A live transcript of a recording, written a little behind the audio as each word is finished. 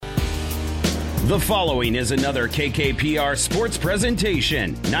The following is another KKPR sports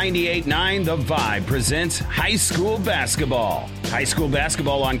presentation. 98.9 The Vibe presents high school basketball. High school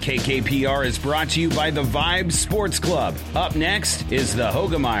basketball on KKPR is brought to you by the Vibe Sports Club. Up next is the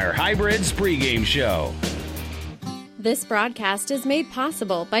Hoegemeyer Hybrids pregame show. This broadcast is made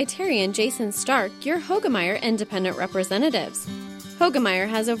possible by Terry and Jason Stark, your Hoegemeyer independent representatives. Hoegemeyer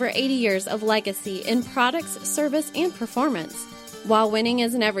has over 80 years of legacy in products, service, and performance. While winning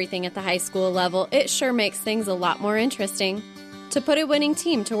isn't everything at the high school level, it sure makes things a lot more interesting. To put a winning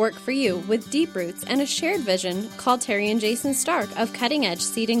team to work for you with deep roots and a shared vision, call Terry and Jason Stark of Cutting Edge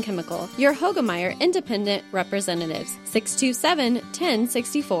Seed and Chemical, your Hoegemeyer independent representatives,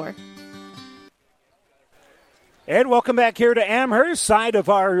 627-1064. And welcome back here to Amherst, side of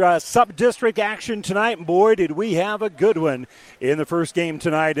our sub-district action tonight. And boy, did we have a good one in the first game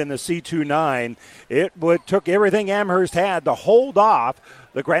tonight in the C2-9. It took everything Amherst had to hold off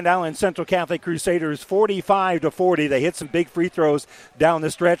the Grand Island Central Catholic Crusaders 45-40. They hit some big free throws down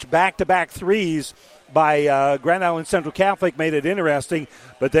the stretch. Back-to-back threes by Grand Island Central Catholic made it interesting.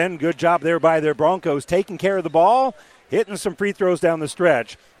 But then good job there by their Broncos taking care of the ball, hitting some free throws down the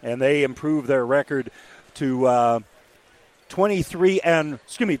stretch. And they improved their record to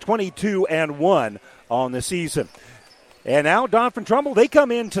 22-1 on the season. And now Doniphan Trumbull, they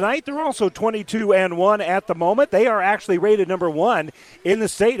come in tonight. They're also 22-1 at the moment. They are actually rated number 1 in the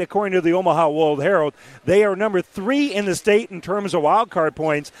state according to the Omaha World Herald. They are number 3 in the state in terms of wild card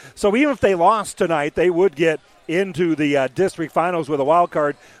points. So even if they lost tonight, they would get into the district finals with a wild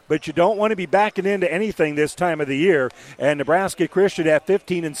card, but you don't want to be backing into anything this time of the year. And Nebraska Christian at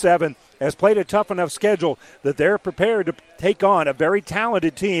 15-7 has played a tough enough schedule that they're prepared to take on a very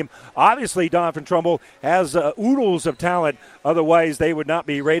talented team. Obviously, Doniphan Trumbull has oodles of talent. Otherwise, they would not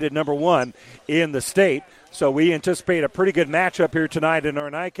be rated number 1 in the state. So we anticipate a pretty good matchup here tonight in our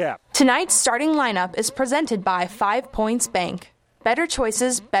nightcap. Tonight's starting lineup is presented by 5 Points Bank. Better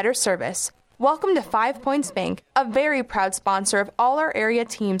choices, better service. Welcome to 5 Points Bank, a very proud sponsor of all our area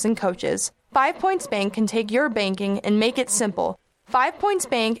teams and coaches. 5 Points Bank can take your banking and make it simple. 5 Points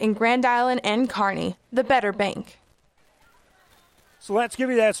Bank in Grand Island and Kearney, the better bank. So let's give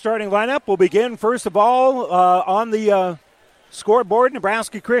you that starting lineup. We'll begin, first of all, on the scoreboard.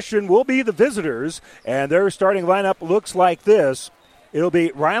 Nebraska Christian will be the visitors, and their starting lineup looks like this. It'll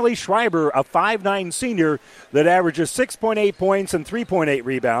be Riley Schreiber, a 5'9 senior that averages 6.8 points and 3.8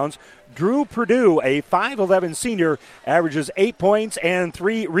 rebounds. Drew Purdue, a 5'11 senior, averages 8 points and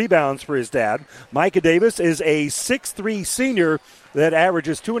 3 rebounds for his dad. Micah Davis is a 6'3 senior that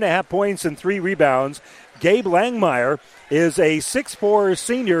averages 2.5 points and 3 rebounds. Gabe Langmeyer is a 6'4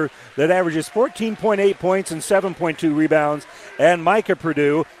 senior that averages 14.8 points and 7.2 rebounds. And Micah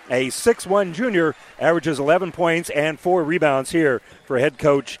Purdue, a 6'1 junior, averages 11 points and 4 rebounds here for head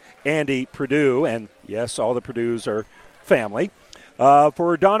coach Andy Purdue. And yes, all the Purdues are family.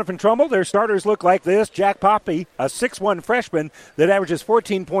 For Doniphan Trumbull, their starters look like this. Jack Poppy, a 6'1 freshman that averages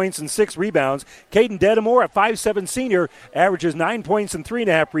 14 points and 6 rebounds. Caden Dedamore, a 5'7 senior, averages 9 points and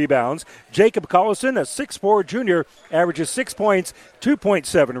 3.5 rebounds. Jacob Collison, a 6'4 junior, averages 6 points,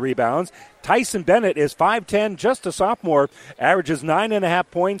 2.7 rebounds. Tyson Bennett is 5'10", just a sophomore, averages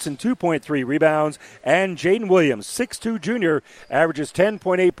 9.5 points and 2.3 rebounds. And Jaden Williams, 6'2 junior, averages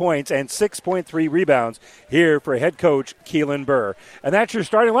 10.8 points and 6.3 rebounds here for head coach Keelan Burr. And that's your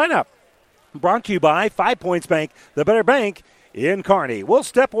starting lineup. Brought to you by 5 Points Bank, the better bank in Kearney. We'll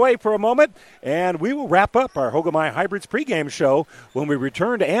step away for a moment, and we will wrap up our Hoegemeyer Hybrids pregame show when we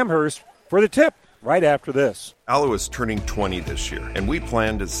return to Amherst for the tip right after this. Allo is turning 20 this year, and we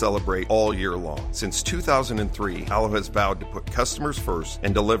plan to celebrate all year long. Since 2003, Allo has vowed to put customers first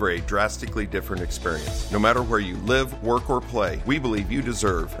and deliver a drastically different experience. No matter where you live, work, or play, we believe you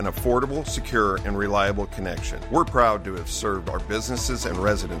deserve an affordable, secure, and reliable connection. We're proud to have served our businesses and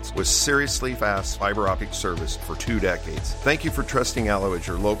residents with seriously fast fiber optic service for 2 decades. Thank you for trusting Allo as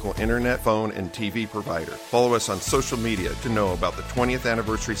your local internet, phone, and TV provider. Follow us on social media to know about the 20th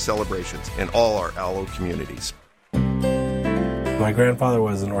anniversary celebrations in all our Allo communities. My grandfather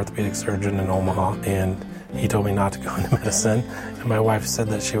was an orthopedic surgeon in Omaha, and he told me not to go into medicine. And my wife said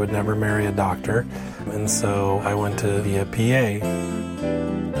that she would never marry a doctor, and so I went to be a PA.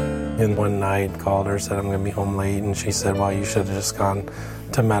 And one night called her, said I'm going to be home late, and she said, well, you should have just gone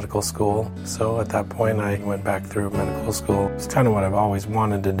to medical school. So at that point, I went back through medical school. It's kind of what I've always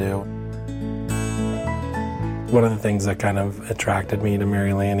wanted to do. One of the things that kind of attracted me to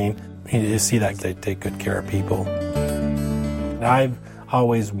Mary Lanning, you see that they take good care of people. I've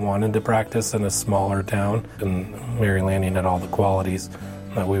always wanted to practice in a smaller town, and Mary Lanning had all the qualities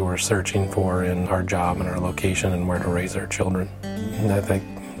that we were searching for in our job and our location and where to raise our children. And I think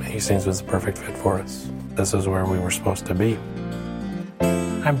Hastings was the perfect fit for us. This is where we were supposed to be.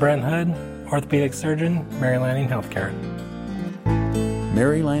 I'm Brent Hood, orthopedic surgeon, Mary Lanning Healthcare.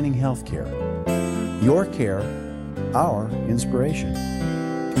 Mary Lanning Healthcare. Your care, our inspiration.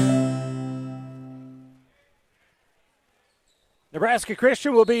 Nebraska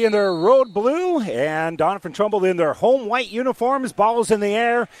Christian will be in their road blue, and Doniphan Trumbull in their home white uniforms. Ball's in the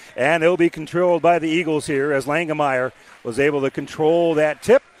air, and it'll be controlled by the Eagles here as Langemeyer was able to control that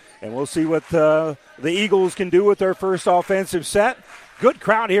tip. And we'll see what the Eagles can do with their first offensive set. Good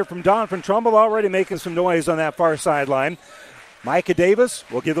crowd here from Doniphan Trumbull, already making some noise on that far sideline. Micah Davis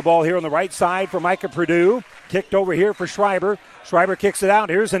will give the ball here on the right side for Micah Purdue. Kicked over here for Schreiber. Schreiber kicks it out.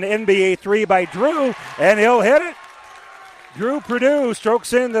 Here's an NBA three by Drew, and he'll hit it. Drew Purdue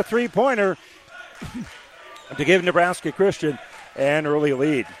strokes in the three-pointer to give Nebraska Christian an early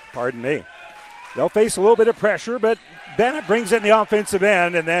lead. Pardon me. They'll face a little bit of pressure, but Bennett brings it in the offensive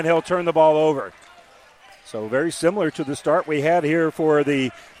end, and then he'll turn the ball over. So very similar to the start we had here for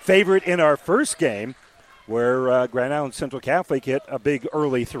the favorite in our first game, where Grand Island Central Catholic hit a big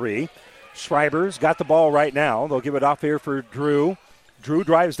early three. Schreiber's got the ball right now. They'll give it off here for Drew. Drew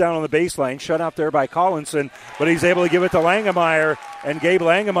drives down on the baseline, shut out there by Collinson, but he's able to give it to Langemeyer, and Gabe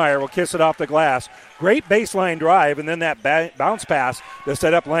Langemeyer will kiss it off the glass. Great baseline drive, and then that bounce pass to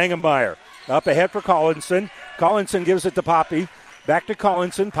set up Langemeyer. Up ahead for Collinson. Collinson gives it to Poppy. Back to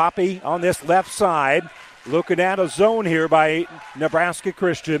Collinson. Poppy on this left side. Looking at a zone here by Nebraska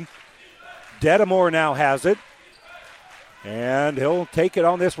Christian. Dedamore now has it. And he'll take it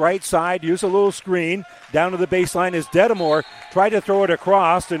on this right side, use a little screen. Down to the baseline is Dedamore. Tried to throw it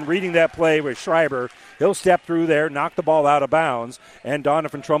across, and reading that play with Schreiber. He'll step through there, knock the ball out of bounds, and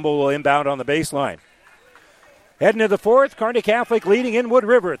Doniphan Trumbull will inbound on the baseline. Heading to the fourth, Kearney Catholic leading in Wood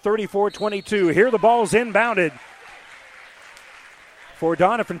River, 34-22. Here the ball's inbounded for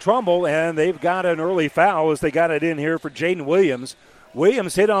Doniphan Trumbull, and they've got an early foul as they got it in here for Jaden Williams.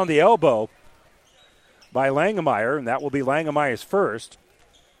 Williams hit on the elbow by Langemeyer, and that will be Langemeyer's first.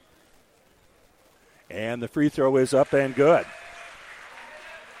 And the free throw is up and good.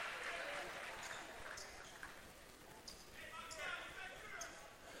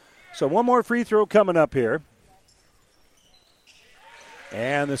 So one more free throw coming up here.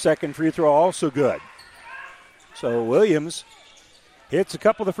 And the second free throw also good. So Williams hits a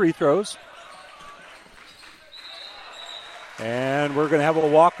couple of the free throws. And we're going to have a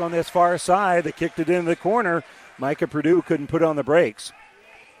walk on this far side. They kicked it in the corner. Micah Purdue couldn't put on the brakes.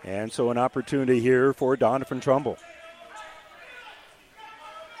 And so an opportunity here for Doniphan Trumbull.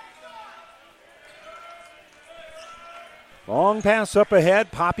 Long pass up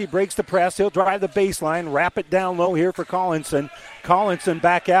ahead. Poppy breaks the press. He'll drive the baseline. Wrap it down low here for Collinson. Collinson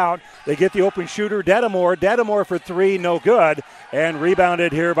back out. They get the open shooter, Dedamore. Dedamore for three, no good. And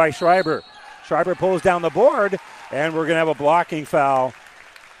rebounded here by Schreiber. Schreiber pulls down the board, and we're going to have a blocking foul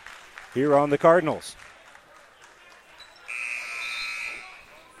here on the Cardinals.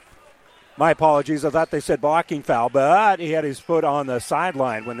 My apologies. I thought they said blocking foul, but he had his foot on the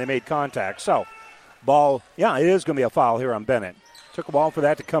sideline when they made contact. So, ball, yeah, it is going to be a foul here on Bennett. Took a while for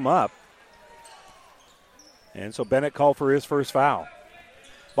that to come up. And so Bennett called for his first foul.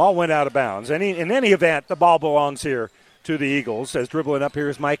 Ball went out of bounds. In any event, the ball belongs here to the Eagles. As dribbling up here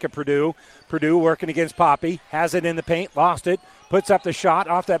is Micah Purdue. Purdue working against Poppy. Has it in the paint, lost it. Puts up the shot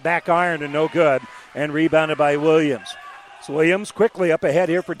off that back iron and no good. And rebounded by Williams. So Williams quickly up ahead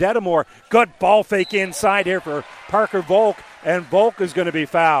here for Dedamore. Good ball fake inside here for Parker Volk. And Volk is going to be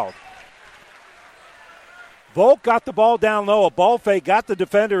fouled. Volk got the ball down low. A ball fake got the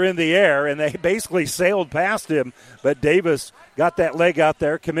defender in the air, and they basically sailed past him. But Davis got that leg out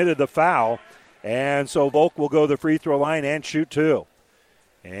there, committed the foul. And so Volk will go to the free throw line and shoot two.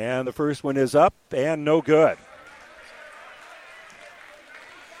 And the first one is up and no good.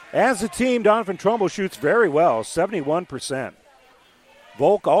 As a team, Doniphan Trumbull shoots very well, 71%.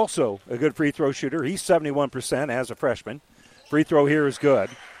 Volk also a good free throw shooter. He's 71% as a freshman. Free throw here is good.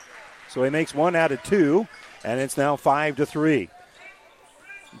 So he makes one out of two, and it's now 5-3.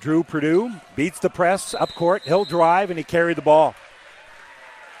 Drew Purdue beats the press up court. He'll drive, and he carried the ball.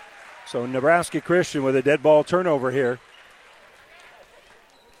 So Nebraska Christian with a dead ball turnover here.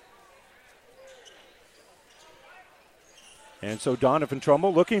 And so Doniphan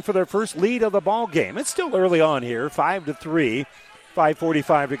Trumbull looking for their first lead of the ball game. It's still early on here, 5-3,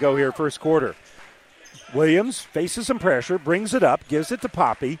 5:45 to go here, first quarter. Williams faces some pressure, brings it up, gives it to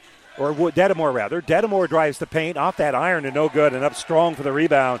Poppy, or Dedamore rather. Dedamore drives the paint off that iron and no good, and up strong for the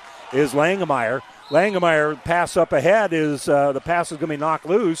rebound is Langemeyer. Langemeyer pass up ahead is the pass is going to be knocked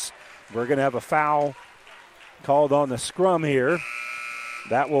loose. We're going to have a foul called on the scrum here.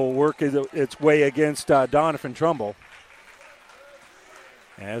 That will work its way against Doniphan Trumbull.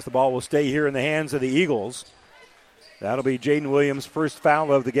 As the ball will stay here in the hands of the Eagles. That'll be Jaden Williams' first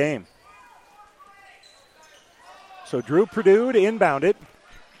foul of the game. So Drew Purdue to inbound it.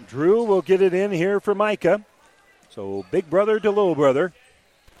 Drew will get it in here for Micah. So big brother to little brother.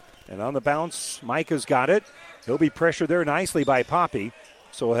 And on the bounce, Micah's got it. He'll be pressured there nicely by Poppy.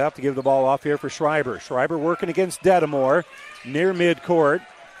 So we'll have to give the ball off here for Schreiber. Schreiber working against Dedamore near midcourt.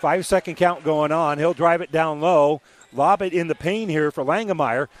 5-second count going on. He'll drive it down low. Lob it in the paint here for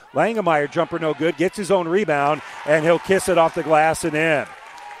Langemeyer. Langemeyer jumper no good. Gets his own rebound, and he'll kiss it off the glass and in.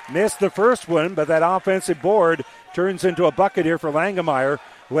 Missed the first one, but that offensive board turns into a bucket here for Langemeyer,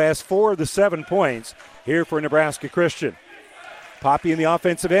 who has 4 of the 7 points here for Nebraska Christian. Poppy in the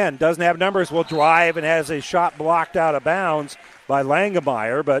offensive end. Doesn't have numbers. Will drive and has a shot blocked out of bounds by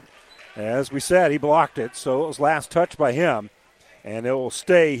Langemeyer, but as we said, he blocked it, so it was last touch by him, and it will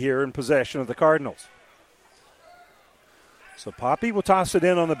stay here in possession of the Cardinals. So Poppy will toss it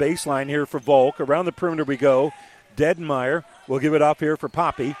in on the baseline here for Volk. Around the perimeter we go. Dedenmeyer will give it up here for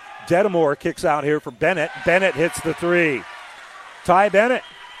Poppy. Dedamore kicks out here for Bennett. Bennett hits the 3. Ty Bennett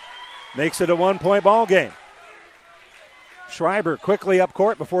makes it a 1-point ball game. Schreiber quickly up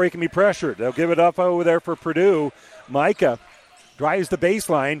court before he can be pressured. They'll give it up over there for Purdue. Micah drives the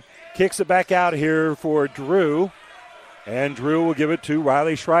baseline, kicks it back out here for Drew, and Drew will give it to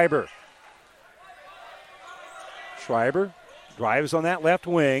Riley Schreiber. Schreiber drives on that left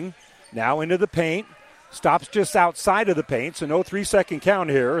wing, now into the paint, stops just outside of the paint, so no 3-second count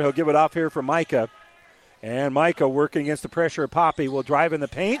here. He'll give it off here for Micah. And Micah working against the pressure of Poppy will drive in the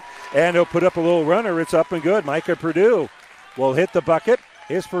paint, and he'll put up a little runner. It's up and good. Micah Purdue will hit the bucket,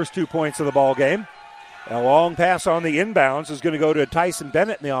 his first 2 points of the ball game. A long pass on the inbounds is going to go to Tyson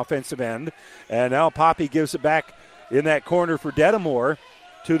Bennett in the offensive end. And now Poppy gives it back in that corner for Dedamore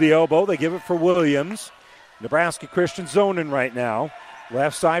to the elbow. They give it for Williams. Nebraska Christian zoning right now.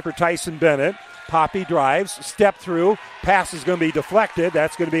 Left side for Tyson Bennett. Poppy drives, step through. Pass is going to be deflected.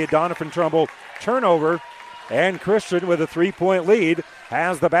 That's going to be a Doniphan Trumbull turnover. And Christian with a 3-point lead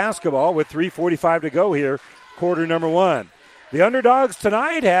has the basketball with 3:45 to go here, quarter number 1. The underdogs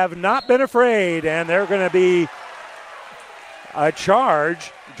tonight have not been afraid, and they're going to be a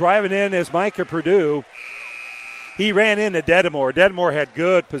charge. Driving in is Micah Purdue. He ran into Dedamore. Dedamore had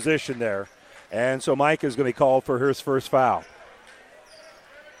good position there. And so Micah is going to be called for his first foul.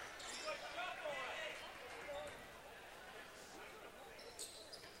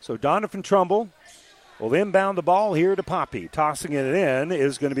 So Doniphan Trumbull will inbound the ball here to Poppy. Tossing it in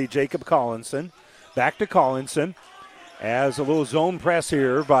is going to be Jacob Collinson. Back to Collinson. As a little zone press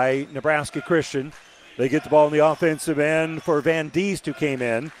here by Nebraska Christian. They get the ball in the offensive end for Van Diest, who came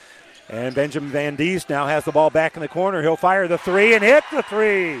in. And Benjamin Van Diest now has the ball back in the corner. He'll fire the 3 and hit the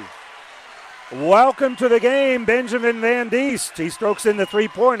 3. Welcome to the game, Benjamin Van Diest. He strokes in the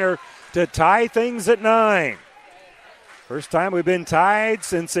 3-pointer to tie things at 9. First time we've been tied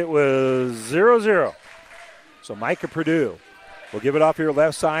since it was 0-0. So Micah Purdue will give it off here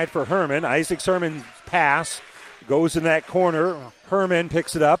left side for Herman. Isaac Herman's pass goes in that corner. Herman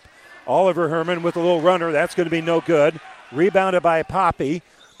picks it up. Oliver Herman with a little runner. That's going to be no good. Rebounded by Poppy.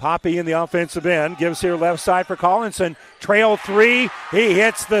 Poppy in the offensive end. Gives here left side for Collinson. Trail 3. He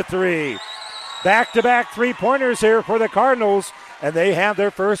hits the 3. Back-to-back 3-pointers here for the Cardinals. And they have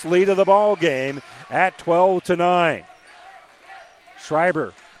their first lead of the ball game at 12-9.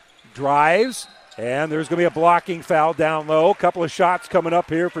 Schreiber drives. And there's going to be a blocking foul down low. A couple of shots coming up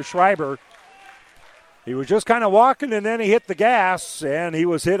here for Schreiber. He was just kind of walking, and then he hit the gas, and he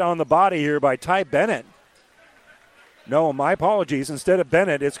was hit on the body here by Ty Bennett. No, my apologies. Instead of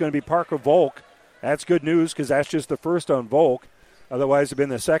Bennett, it's going to be Parker Volk. That's good news because that's just the first on Volk. Otherwise, it would have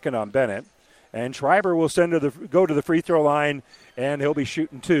been the second on Bennett. And Schreiber will go to the free throw line, and he'll be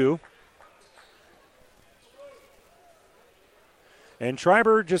shooting 2. And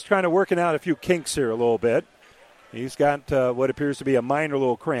Schreiber just kind of working out a few kinks here a little bit. He's got what appears to be a minor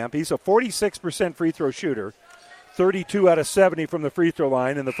little cramp. He's a 46% free throw shooter, 32 out of 70 from the free throw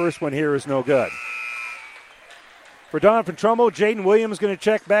line, and the first one here is no good. For Doniphan Trumbull, Jaden Williams going to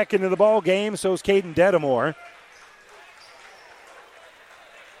check back into the ball game, so is Caden Dedamore.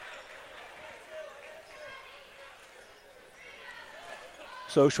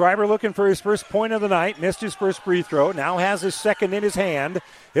 So Schreiber looking for his first point of the night, missed his first free throw, now has his second in his hand.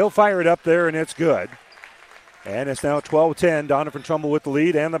 He'll fire it up there, and it's good. And it's now 12-10. Doniphan Trumbull with the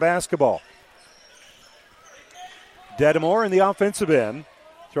lead and the basketball. Dedamore in the offensive end.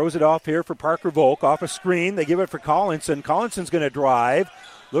 Throws it off here for Parker Volk. Off a screen. They give it for Collinson. Collinson's going to drive.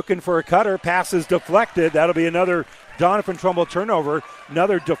 looking for a cutter. Pass is deflected. That'll be another Doniphan Trumbull turnover.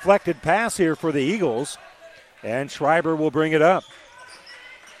 Another deflected pass here for the Eagles. And Schreiber will bring it up.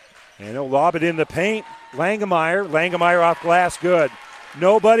 And he'll lob it in the paint. Langemeyer off glass, good.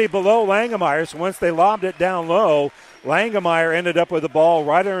 Nobody below Langemeyer, so once they lobbed it down low, Langemeyer ended up with the ball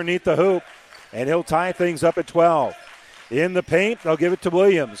right underneath the hoop, and he'll tie things up at 12. In the paint, they'll give it to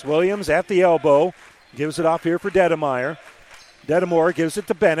Williams. Williams at the elbow, gives it off here for Dedemore. Dedemore gives it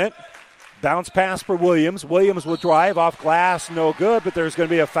to Bennett. Bounce pass for Williams. Williams will drive off glass, no good, but there's going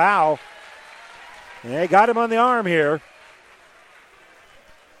to be a foul. And they got him on the arm here.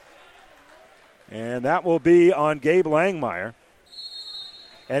 And that will be on Gabe Langemeyer.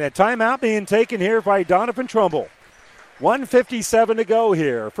 And a timeout being taken here by Doniphan Trumbull. 1:57 to go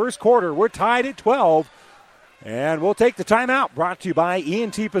here. First quarter, we're tied at 12. And we'll take the timeout, brought to you by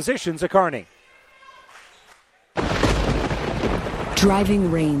E&T Positions at Kearney.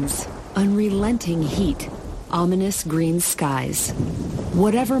 Driving rains, unrelenting heat, ominous green skies.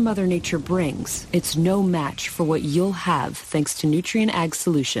 Whatever Mother Nature brings, it's no match for what you'll have thanks to Nutrien Ag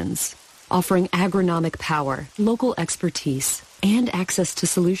Solutions. Offering agronomic power, local expertise, and access to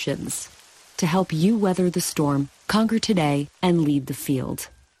solutions to help you weather the storm, conquer today, and lead the field.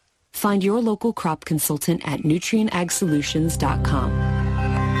 Find your local crop consultant at nutrienagsolutions.com.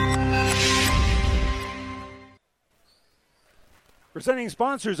 Presenting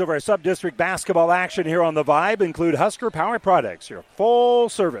sponsors of our sub-district basketball action here on the Vibe include Husker Power Products, your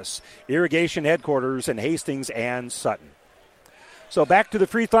full-service irrigation headquarters in Hastings and Sutton. So back to the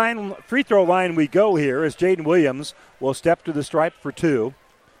free throw line we go here as Jaden Williams will step to the stripe for two.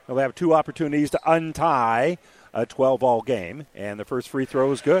 He'll have two opportunities to untie a 12-all game, and the first free throw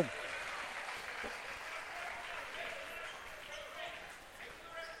is good.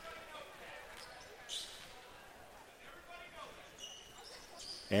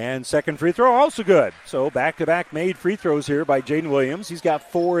 And second free throw also good. So back-to-back made free throws here by Jaden Williams. He's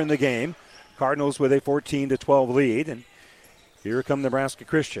got 4 in the game. Cardinals with a 14-12 lead. And here come Nebraska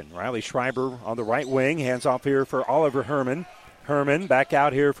Christian. Riley Schreiber on the right wing. Hands off here for Oliver Herman. Herman back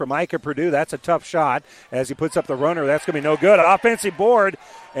out here for Micah Purdue. That's a tough shot as he puts up the runner. That's going to be no good. Offensive board.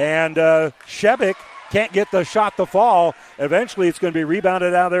 And Shebik can't get the shot to fall. Eventually it's going to be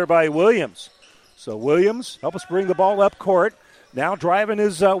rebounded out there by Williams. So Williams, help us bring the ball up court. Now driving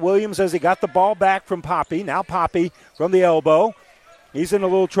is Williams as he got the ball back from Poppy. Now Poppy from the elbow. He's in a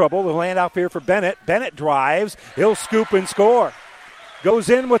little trouble. They'll hand off here for Bennett. Bennett drives. He'll scoop and score. Goes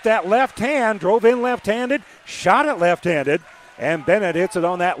in with that left hand. Drove in left-handed. Shot it left-handed. And Bennett hits it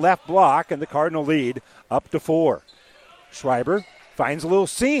on that left block. And the Cardinal lead up to 4. Schreiber finds a little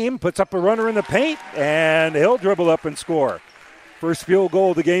seam. Puts up a runner in the paint. And he'll dribble up and score. First field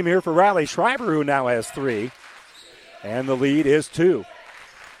goal of the game here for Riley Schreiber, who now has 3. And the lead is 2.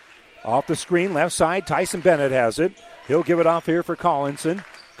 Off the screen, left side, Tyson Bennett has it. He'll give it off here for Collinson.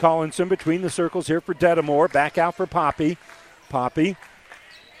 Collinson between the circles here for Dedemore. Back out for Poppy. Poppy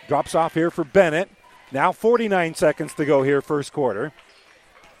drops off here for Bennett. Now 49 seconds to go here, first quarter.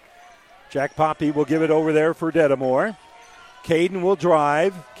 Jack Poppy will give it over there for Dedemore. Caden will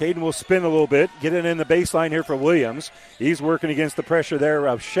drive. Caden will spin a little bit. Get it in the baseline here for Williams. He's working against the pressure there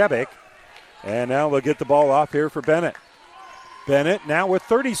of Shebik. And now they'll get the ball off here for Bennett. Bennett now with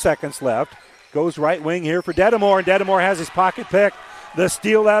 30 seconds left. Goes right wing here for Dedemore. And Dedemore has his pocket pick. The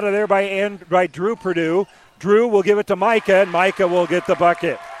steal out of there by Drew Purdue. Drew will give it to Micah, and Micah will get the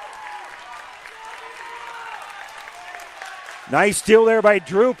bucket. Nice steal there by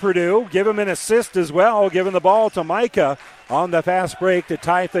Drew Purdue. Give him an assist as well, giving the ball to Micah on the fast break to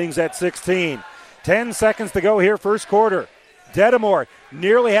tie things at 16. 10 seconds to go here, first quarter. Dedemore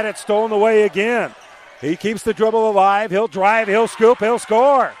nearly had it stolen away again. He keeps the dribble alive. He'll drive, he'll scoop, he'll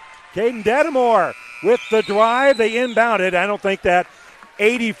score. Caden Dedemore with the drive. They inbounded. I don't think that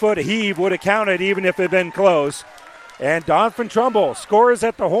 80-foot heave would have counted even if it had been close. And Doniphan Trumbull scores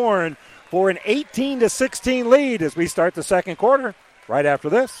at the horn for an 18-16 lead as we start the second quarter. Right after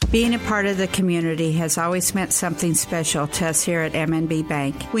this. Being a part of the community has always meant something special to us here at M&B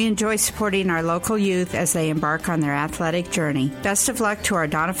Bank. We enjoy supporting our local youth as they embark on their athletic journey. Best of luck to our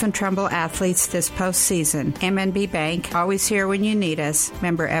Doniphan Trumbull athletes this postseason. M&B Bank, always here when you need us.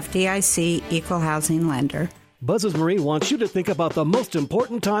 Member FDIC, Equal Housing Lender. Buzz's Marine wants you to think about the most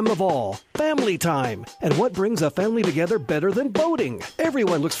important time of all, family time. And what brings a family together better than boating?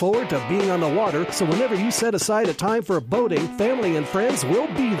 Everyone looks forward to being on the water, so whenever you set aside a time for boating, family and friends will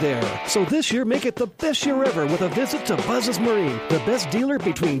be there. So this year, make it the best year ever with a visit to Buzz's Marine, the best dealer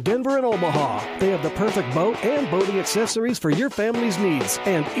between Denver and Omaha. They have the perfect boat and boating accessories for your family's needs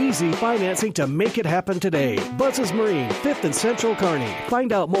and easy financing to make it happen today. Buzz's Marine, 5th and Central Kearney.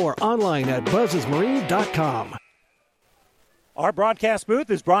 Find out more online at buzzesmarine.com. Our broadcast booth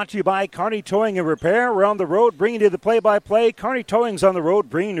is brought to you by Kearney Towing and Repair. We're on the road bringing you the play-by-play. Kearney Towing's on the road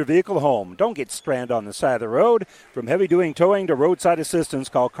bringing your vehicle home. Don't get stranded on the side of the road. From heavy-duty towing to roadside assistance,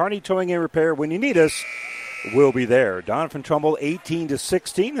 call Kearney Towing and Repair. When you need us, we'll be there. Doniphan Trumbull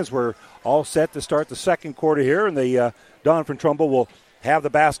 18-16 as we're all set to start the second quarter here, and the Doniphan Trumbull will have the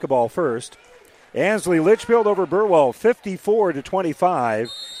basketball first. Ansley Litchfield over Burwell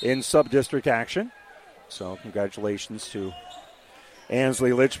 54-25 in sub-district action. So congratulations to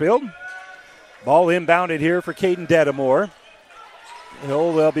Ansley Litchfield. Ball inbounded here for Caden Dedamore.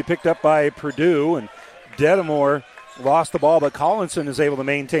 They'll be picked up by Purdue, and Dedamore lost the ball, but Collinson is able to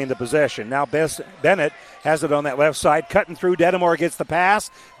maintain the possession. Now Bennett has it on that left side, cutting through. Dedamore gets the pass.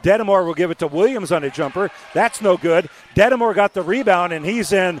 Dedamore will give it to Williams on a jumper. That's no good. Dedamore got the rebound, and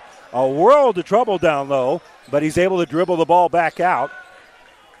he's in a world of trouble down low, but he's able to dribble the ball back out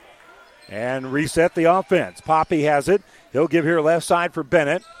and reset the offense. Poppy has it. He'll give here left side for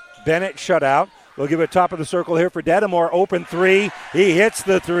Bennett. Bennett shut out. We'll give it top of the circle here for Dedamore. Open three. He hits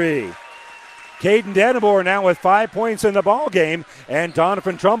the three. Caden Dedamore now with 5 points in the ball game, and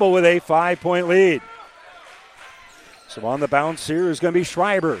Doniphan Trumbull with a 5-point lead. So on the bounce here is going to be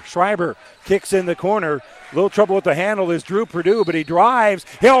Schreiber. Schreiber kicks in the corner. A little trouble with the handle is Drew Purdue, but he drives.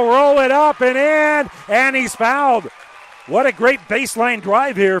 He'll roll it up and in, and he's fouled. What a great baseline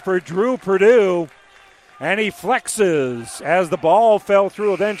drive here for Drew Purdue. And he flexes as the ball fell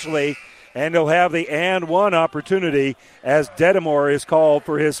through eventually, and he'll have the and one opportunity as Dedamore is called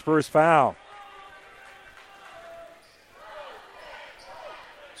for his first foul.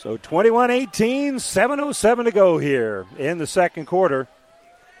 So 21-18, 7:07 to go here in the second quarter.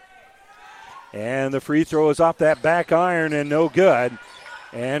 And the free throw is off that back iron and no good.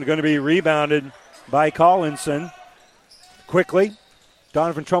 And going to be rebounded by Collinson. Quickly,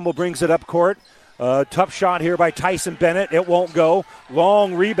 Doniphan Trumbull brings it up court. Tough shot here by Tyson Bennett. It won't go.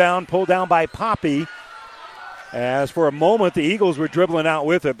 Long rebound pulled down by Poppy. As for a moment, the Eagles were dribbling out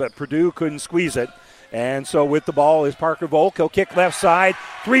with it, but Purdue couldn't squeeze it. And so with the ball is Parker Volk. He'll kick left side.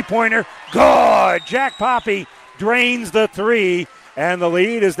 Three-pointer. Good! Jack Poppy drains the three. And the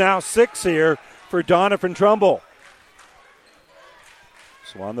lead is now 6 here for Doniphan Trumbull.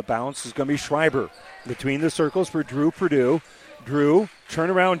 So on the bounce is going to be Schreiber. Between the circles for Drew Purdue. Drew,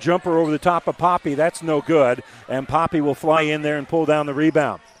 turnaround jumper over the top of Poppy. That's no good. And Poppy will fly in there and pull down the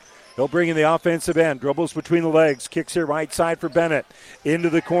rebound. He'll bring in the offensive end. Dribbles between the legs. Kicks here right side for Bennett. Into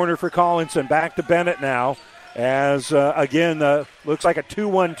the corner for Collinson. Back to Bennett now. As, again, looks like a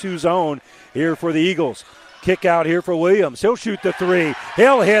 2-1-2 zone here for the Eagles. Kick out here for Williams. He'll shoot the three.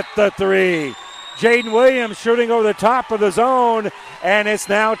 He'll hit the three. Jaden Williams shooting over the top of the zone. And it's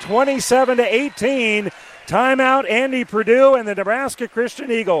now 27-18. Timeout, Andy Purdue and the Nebraska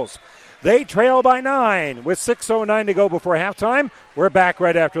Christian Eagles. They trail by 9 with 6:09 to go before halftime. We're back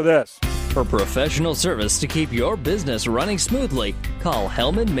right after this. For professional service to keep your business running smoothly, call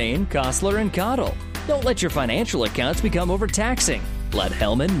Hellman, Maine, Kostler, and Cottle. Don't let your financial accounts become overtaxing. Let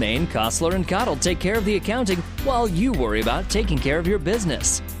Hellman, Maine, Kostler, and Cottle take care of the accounting while you worry about taking care of your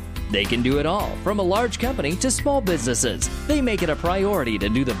business. They can do it all, from a large company to small businesses. They make it a priority to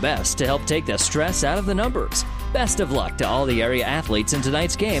do the best to help take the stress out of the numbers. Best of luck to all the area athletes in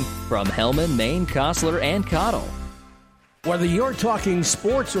tonight's game from Hellman, Maine, Kostler, and Cottle. Whether you're talking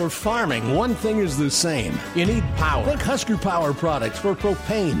sports or farming, one thing is the same. You need power. Think Husker Power products for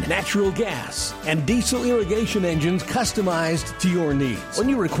propane, natural gas, and diesel irrigation engines customized to your needs. When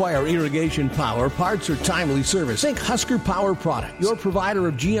you require irrigation power, parts, or timely service, think Husker Power products, your provider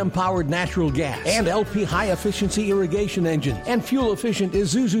of GM-powered natural gas and LP high-efficiency irrigation engines and fuel-efficient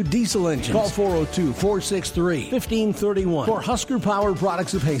Isuzu diesel engines. Call 402-463-1531 for Husker Power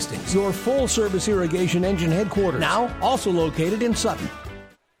Products of Hastings, your full-service irrigation engine headquarters. Now, also located in Sutton.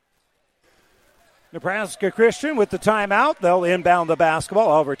 Nebraska Christian with the timeout. They'll inbound the basketball.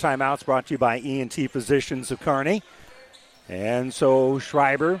 All of our timeouts brought to you by E&T Physicians of Kearney. And so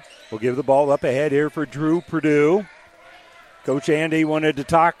Schreiber will give the ball up ahead here for Drew Purdue. Coach Andy wanted to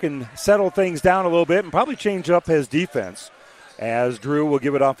talk and settle things down a little bit and probably change up his defense. As Drew will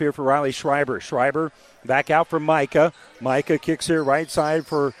give it off here for Riley Schreiber. Schreiber back out for Micah. Micah kicks here right side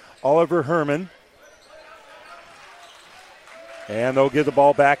for Oliver Herman. And they'll get the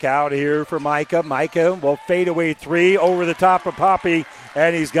ball back out here for Micah. Micah will fade away three over the top of Poppy,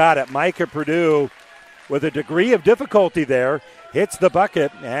 and he's got it. Micah Purdue with a degree of difficulty there. Hits the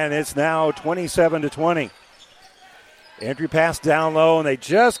bucket, and it's now 27-20. Entry pass down low, and they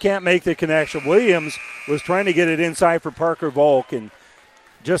just can't make the connection. Williams was trying to get it inside for Parker Volk and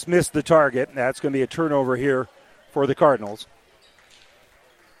just missed the target. That's going to be a turnover here for the Cardinals.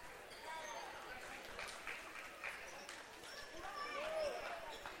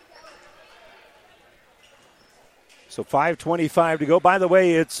 So 5:25 to go. By the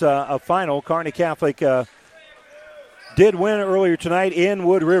way, it's a final. Kearney Catholic did win earlier tonight in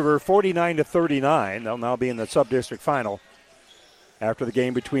Wood River, 49-39. They'll now be in the sub-district final after the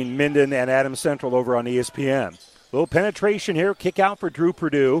game between Minden and Adams Central over on ESPN. Little penetration here, kick out for Drew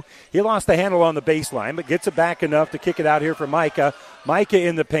Purdue. He lost the handle on the baseline, but gets it back enough to kick it out here for Micah. Micah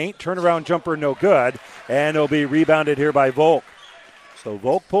in the paint, turnaround jumper no good, and it'll be rebounded here by Volk. So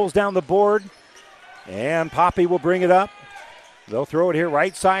Volk pulls down the board, and Poppy will bring it up. They'll throw it here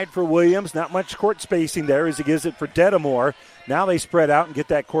right side for Williams. Not much court spacing there as he gives it for Dedamore. Now they spread out and get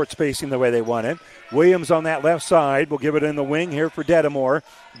that court spacing the way they want it. Williams on that left side will give it in the wing here for Dedamore.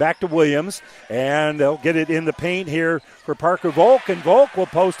 Back to Williams, and they'll get it in the paint here for Parker Volk, and Volk will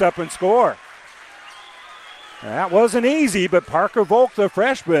post up and score. That wasn't easy, but Parker Volk, the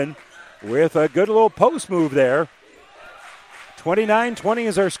freshman, with a good little post move there. 29-20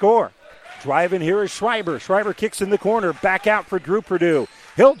 is our score. Driving here is Schreiber. Schreiber kicks in the corner. Back out for Drew Purdue.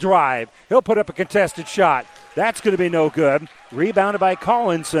 He'll drive. He'll put up a contested shot. That's going to be no good. Rebounded by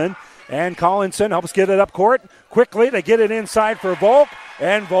Collinson. And Collinson helps get it up court. Quickly, they get it inside for Volk.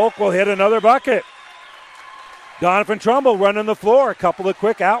 And Volk will hit another bucket. Doniphan Trumbull running the floor. A couple of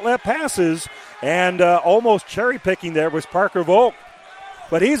quick outlet passes. And almost cherry picking there was Parker Volk.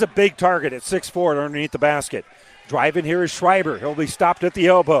 But he's a big target at 6'4" underneath the basket. Driving here is Schreiber. He'll be stopped at the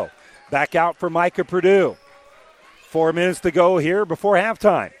elbow. Back out for Micah Purdue. 4 minutes to go here before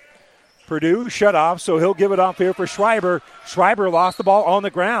halftime. Purdue shut off, so he'll give it off here for Schreiber. Schreiber lost the ball on the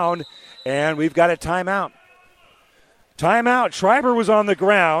ground, and we've got a timeout. Timeout. Schreiber was on the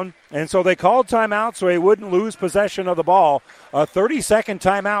ground, and so they called timeout so he wouldn't lose possession of the ball. A 30-second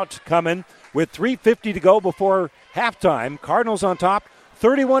timeout coming with 3:50 to go before halftime. Cardinals on top,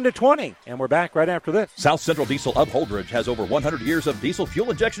 31-20, and we're back right after this. South Central Diesel of Holdridge has over 100 years of diesel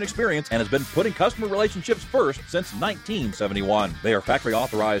fuel injection experience and has been putting customer relationships first since 1971. They are factory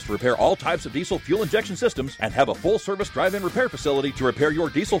authorized to repair all types of diesel fuel injection systems and have a full-service drive-in repair facility to repair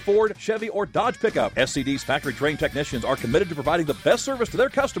your diesel Ford, Chevy, or Dodge pickup. SCD's factory-trained technicians are committed to providing the best service to their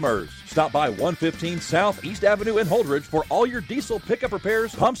customers. Stop by 115 South East Avenue in Holdridge for all your diesel pickup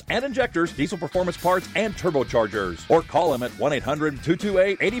repairs, pumps and injectors, diesel performance parts, and turbochargers. Or call them at 1-800-228-8482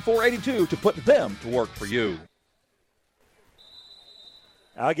 to put them to work for you.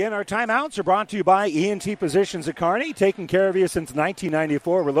 Again, our timeouts are brought to you by E&T Positions at Kearney, taking care of you since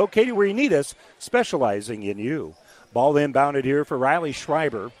 1994. We're located where you need us, specializing in you. Ball inbounded here for Riley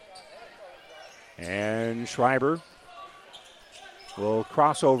Schreiber. And Schreiber will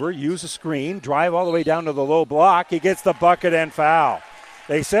cross over, use a screen, drive all the way down to the low block. He gets the bucket and foul.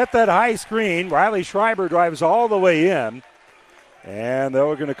 They set that high screen. Riley Schreiber drives all the way in. And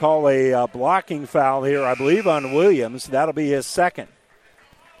they're going to call a blocking foul here, I believe, on Williams. That'll be his second.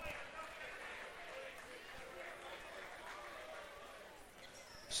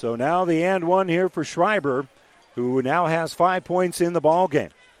 So now the and one here for Schreiber, who now has 5 points in the ball game.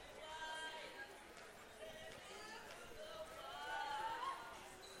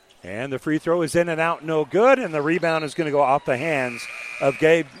 And the free throw is in and out, no good, and the rebound is going to go off the hands of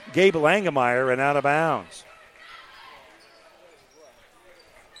Gabe Langemeyer and out of bounds.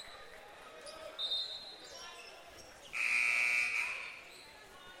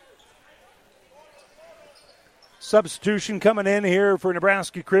 Substitution coming in here for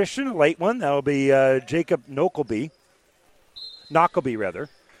Nebraska Christian, a late one. That'll be Jacob Knockleby.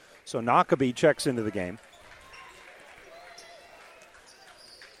 So Knockleby checks into the game.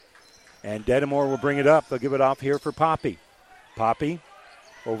 And Dedamore will bring it up. They'll give it off here for Poppy. Poppy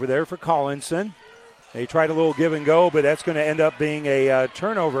over there for Collinson. They tried a little give and go, but that's going to end up being a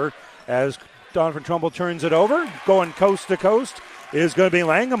turnover as Doniphan Trumbull turns it over. Going coast to coast is going to be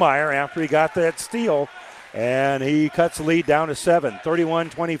Langemeyer after he got that steal. And he cuts the lead down to 7,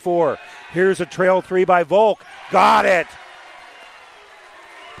 31-24. Here's a trail three by Volk. Got it.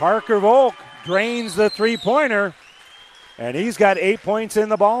 Parker Volk drains the three-pointer. And he's got 8 points in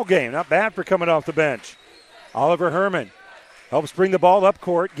the ball game. Not bad for coming off the bench. Oliver Herman helps bring the ball up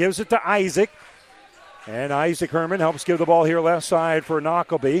court, gives it to Isaac. And Isaac Herman helps give the ball here left side for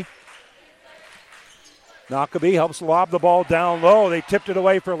Knockleby. Knockaby helps lob the ball down low. They tipped it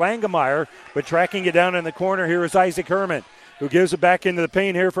away for Langemeyer, but tracking it down in the corner here is Isaac Herman, who gives it back into the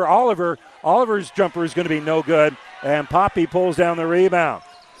paint here for Oliver. Oliver's jumper is going to be no good, and Poppy pulls down the rebound.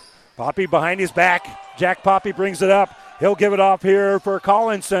 Poppy behind his back. Jack Poppy brings it up. He'll give it off here for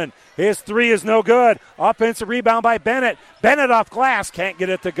Collinson. His three is no good. Offensive rebound by Bennett. Bennett off glass. Can't get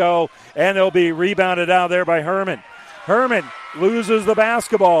it to go, and it'll be rebounded out there by Herman. Herman loses the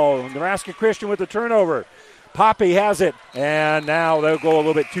basketball. Nebraska Christian with the turnover. Poppy has it, and now they'll go a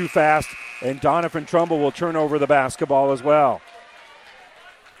little bit too fast, and Doniphan Trumbull will turn over the basketball as well.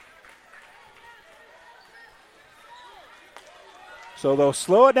 So they'll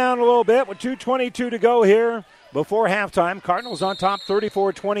slow it down a little bit with 2:22 to go here before halftime. Cardinals on top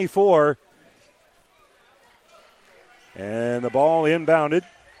 34-24. And the ball inbounded.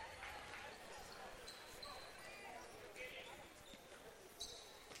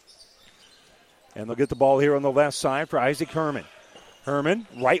 And they'll get the ball here on the left side for Isaac Herman. Herman,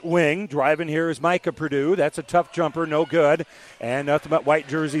 right wing, driving here is Micah Purdue. That's a tough jumper, no good. And nothing but white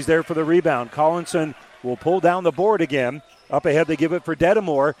jerseys there for the rebound. Collinson will pull down the board again. Up ahead, they give it for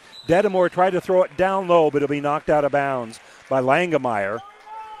Dedamore. Dedamore tried to throw it down low, but it'll be knocked out of bounds by Langemeyer,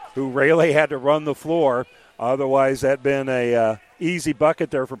 who really had to run the floor. Otherwise, that'd been a easy bucket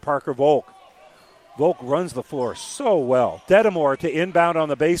there for Parker Volk. Volk runs the floor so well. Dedamore to inbound on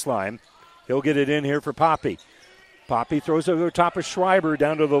the baseline. He'll get it in here for Poppy. Poppy throws it over the top of Schreiber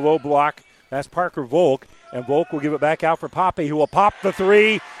down to the low block. That's Parker Volk, and Volk will give it back out for Poppy, who will pop the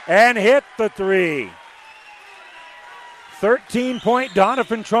three and hit the three. 13-point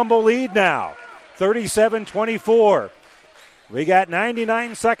Doniphan Trumbull lead now, 37-24. We got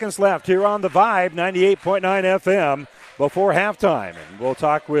 99 seconds left here on the Vibe, 98.9 FM before halftime. And we'll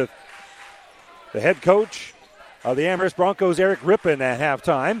talk with the head coach of the Amherst Broncos, Eric Rippon, at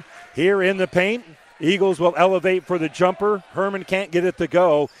halftime. Here in the paint, Eagles will elevate for the jumper. Herman can't get it to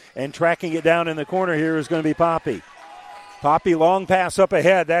go, and tracking it down in the corner here is going to be Poppy. Poppy, long pass up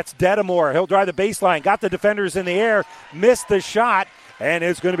ahead. That's Dedamore. He'll drive the baseline. Got the defenders in the air. Missed the shot, and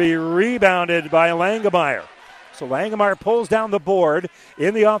it's going to be rebounded by Langemeyer. So Langemeyer pulls down the board.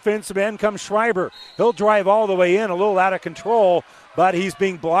 In the offensive end comes Schreiber. He'll drive all the way in, a little out of control, but he's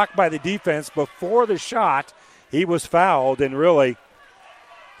being blocked by the defense. Before the shot, he was fouled, and really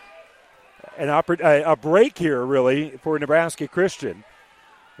a break here, really, for Nebraska Christian,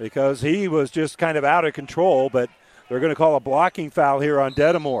 because he was just kind of out of control, but they're going to call a blocking foul here on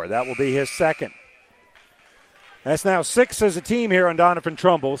Dedamore. That will be his second. That's now 6 as a team here on Doniphan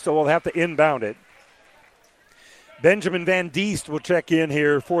Trumbull, so we'll have to inbound it. Benjamin Van Diest will check in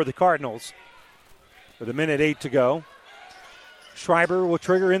here for the Cardinals with 1:08 to go. Schreiber will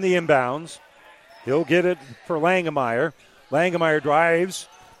trigger in the inbounds. He'll get it for Langemeyer. Langemeyer drives.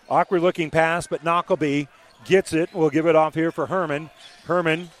 Awkward-looking pass, but Knockleby gets it. We'll give it off here for Herman.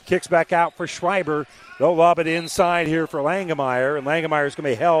 Herman kicks back out for Schreiber. They'll lob it inside here for Langemeyer, and Langemeyer's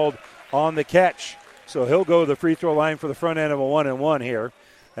going to be held on the catch. So he'll go to the free throw line for the front end of a 1-and-1 here.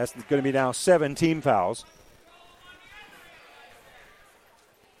 That's going to be now 7 team fouls.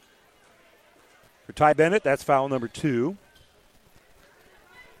 For Ty Bennett, that's foul number 2.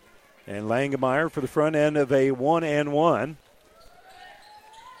 And Langemeyer for the front end of a 1-and-1.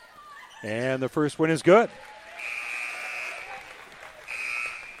 And the first one is good.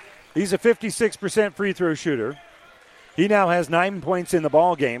 He's a 56% free throw shooter. He now has 9 points in the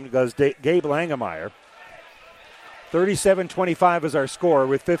ball game, does Gabe Langemeyer. 37-25 is our score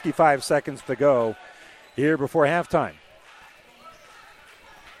with 55 seconds to go here before halftime.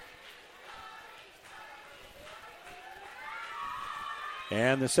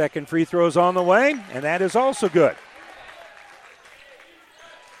 And the second free throw is on the way, and that is also good.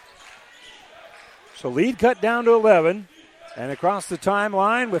 So lead cut down to 11. And across the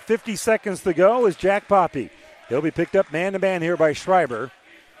timeline with 50 seconds to go is Jack Poppy. He'll be picked up man-to-man here by Schreiber.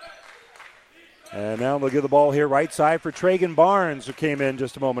 And now they'll give the ball here right side for Tragan Barnes, who came in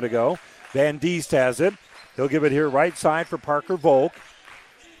just a moment ago. Van Diest has it. He'll give it here right side for Parker Volk.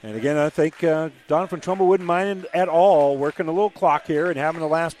 And again, I think Doniphan Trumbull wouldn't mind at all working a little clock here and having the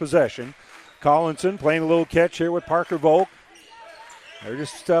last possession. Collinson playing a little catch here with Parker Volk. They're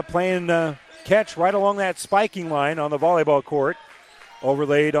just playing catch right along that spiking line on the volleyball court,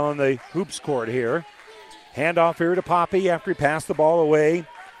 overlaid on the hoops court here. Handoff here to Poppy after he passed the ball away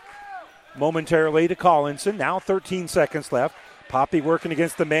momentarily to Collinson. Now 13 seconds left. Poppy working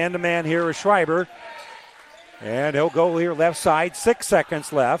against the man-to-man here with Schreiber. And he'll go here left side, 6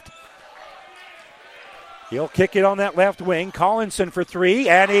 seconds left. He'll kick it on that left wing. Collinson for 3,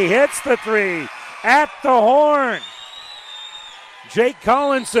 and he hits the 3 at the horn. Jake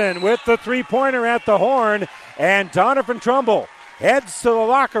Collinson with the three-pointer at the horn, and Doniphan Trumbull heads to the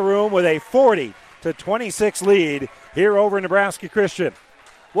locker room with a 40-26 lead here over Nebraska Christian.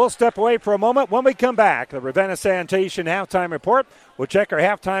 We'll step away for a moment. When we come back, the Ravenna Sanitation halftime report. We'll check our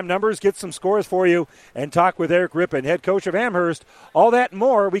halftime numbers, get some scores for you, and talk with Eric Rippon, head coach of Amherst. All that and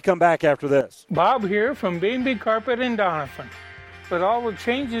more, we come back after this. Bob here from B&B Carpet in Doniphan. With all the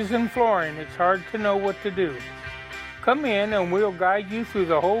changes in flooring, it's hard to know what to do. Come in and we'll guide you through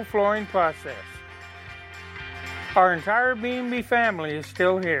the whole flooring process. Our entire B&B family is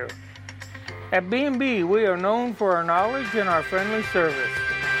still here. At B&B, we are known for our knowledge and our friendly service.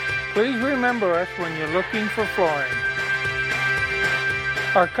 Please remember us when you're looking for flooring.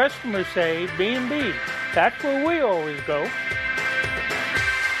 Our customers say B&B. That's where we always go.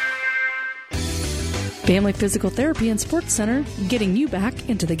 Family Physical Therapy and Sports Center, getting you back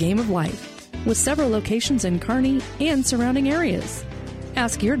into the game of life. With several locations in Kearney and surrounding areas.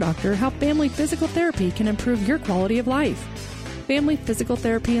 Ask your doctor how Family Physical Therapy can improve your quality of life. Family Physical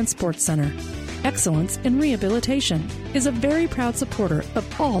Therapy and Sports Center. Excellence in Rehabilitation is a very proud supporter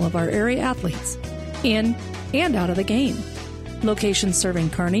of all of our area athletes, in and out of the game. Locations serving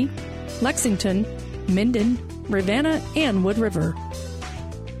Kearney, Lexington, Minden, Ravenna, and Wood River.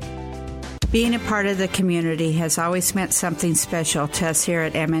 Being a part of the community has always meant something special to us here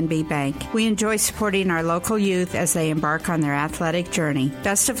at M&B Bank. We enjoy supporting our local youth as they embark on their athletic journey.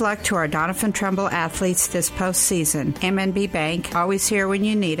 Best of luck to our Doniphan Trumbull athletes this postseason. M&B Bank, always here when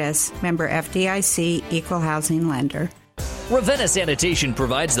you need us. Member FDIC, Equal Housing Lender. Ravenna Sanitation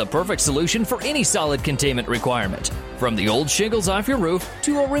provides the perfect solution for any solid containment requirement. From the old shingles off your roof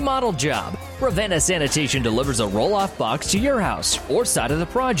to a remodel job, Ravenna Sanitation delivers a roll-off box to your house or side of the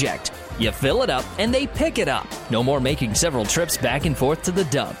project. You fill it up and they pick it up. No more making several trips back and forth to the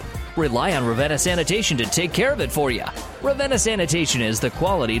dump. Rely on Ravenna Sanitation to take care of it for you. Ravenna Sanitation is the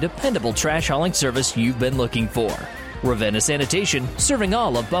quality, dependable trash hauling service you've been looking for. Ravenna Sanitation, serving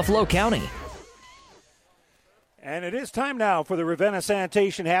all of Buffalo County. And it is time now for the Ravenna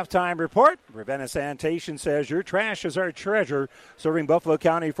Sanitation halftime report. Ravenna Sanitation says your trash is our treasure, serving Buffalo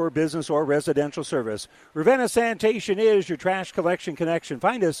County for business or residential service. Ravenna Sanitation is your trash collection connection.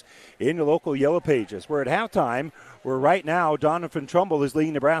 Find us in your local Yellow Pages. We're at halftime, where right now Doniphan Trumbull is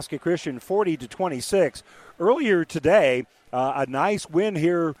leading Nebraska Christian 40-26. Earlier today, a nice win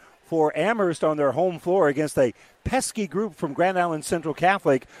here for Amherst on their home floor against a pesky group from Grand Island Central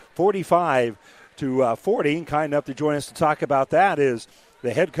Catholic, 45-40, and kind enough to join us to talk about that is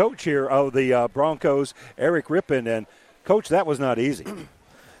the head coach here of the Broncos, Eric Rippon. And, Coach, that was not easy.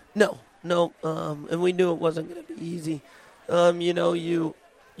 No, and we knew it wasn't going to be easy.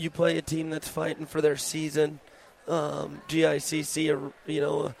 You play a team that's fighting for their season. GICC,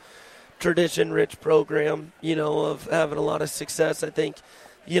 a tradition-rich program, of having a lot of success. I think,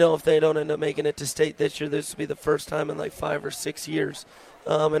 if they don't end up making it to state this year, this will be the first time in like 5 or 6 years.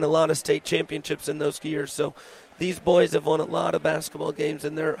 And a lot of state championships in those years. So these boys have won a lot of basketball games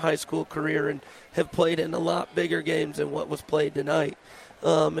in their high school career and have played in a lot bigger games than what was played tonight.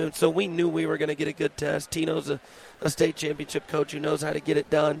 And so we knew we were going to get a good test. Tino's a state championship coach who knows how to get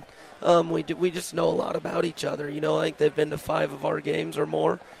it done. We just know a lot about each other. I think they've been to 5 of our games or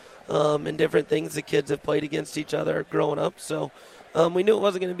more, and different things the kids have played against each other growing up. So we knew it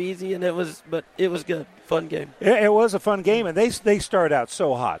wasn't going to be easy, but it was good. Fun game. It was a fun game, and they started out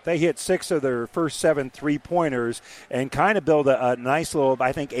so hot. They hit 6 of their first 7 three-pointers and kind of built a nice little,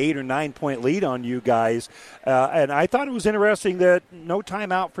 I think, 8 or 9 point lead on you guys. And I thought it was interesting that no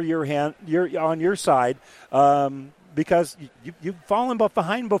timeout for on your side, because you've fallen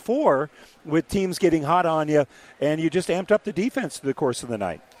behind before with teams getting hot on you, and you just amped up the defense through the course of the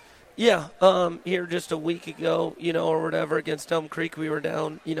night. Yeah, here just a week ago, or whatever, against Elm Creek, we were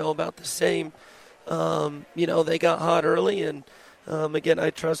down, about the same. They got hot early, and again, I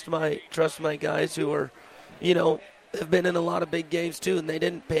trust my guys who are, have been in a lot of big games too, and they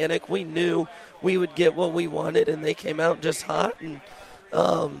didn't panic. We knew we would get what we wanted, and they came out just hot, and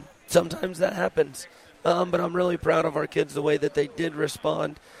sometimes that happens. But I'm really proud of our kids, the way that they did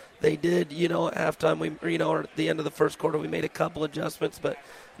respond. They did, at halftime, or at the end of the first quarter, we made a couple adjustments, but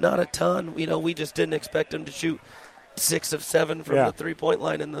not a ton. We just didn't expect them to shoot 6 of 7 from the three-point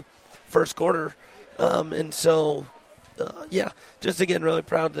line in the first quarter. And so, just again, really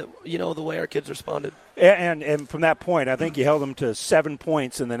proud that, the way our kids responded. And from that point, I think you held them to 7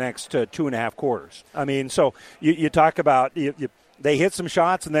 points in the next 2.5 quarters. I mean, so you talk about they hit some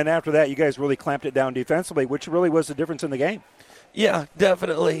shots, and then after that, you guys really clamped it down defensively, which really was the difference in the game. Yeah,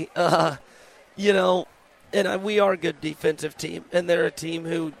 definitely. We are a good defensive team, and they're a team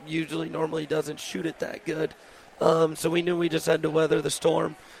who normally doesn't shoot it that good. So we knew we just had to weather the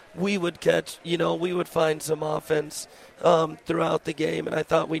storm. We would we would find some offense throughout the game, and I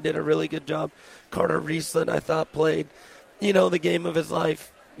thought we did a really good job. Carter Riesland, I thought, played, the game of his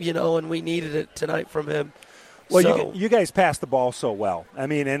life, and we needed it tonight from him. Well, so, you guys passed the ball so well. I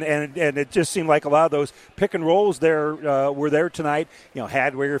mean, and it just seemed like a lot of those pick and rolls there were there tonight.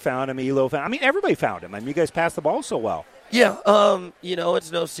 Hadwiger found him, Elo found him. I mean, everybody found him. I mean, you guys passed the ball so well. Yeah,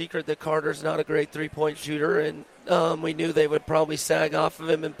 it's no secret that Carter's not a great three-point shooter, and we knew they would probably sag off of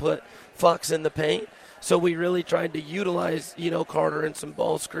him and put Fox in the paint. So we really tried to utilize, Carter in some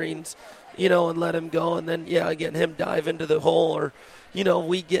ball screens, and let him go. And then, again, him dive into the hole, or,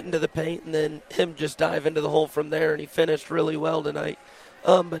 we get into the paint and then him just dive into the hole from there. And he finished really well tonight.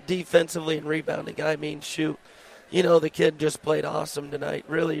 But defensively and rebounding, shoot. The kid just played awesome tonight.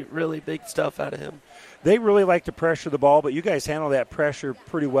 Really, really big stuff out of him. They really like to pressure the ball, but you guys handle that pressure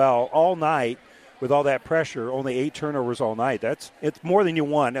pretty well all night. With all that pressure, only 8 turnovers all night. It's more than you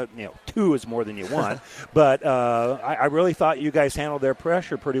want. 2 is more than you want. But I really thought you guys handled their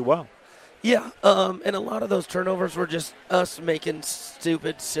pressure pretty well. Yeah, and a lot of those turnovers were just us making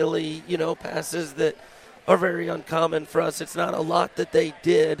stupid, silly, passes that are very uncommon for us. It's not a lot that they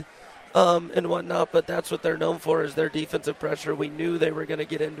did and whatnot, but that's what they're known for, is their defensive pressure. We knew they were going to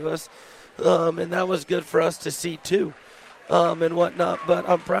get into us, and that was good for us to see too, and whatnot. But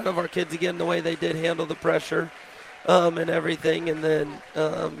I'm proud of our kids, again, the way they did handle the pressure and everything. And then,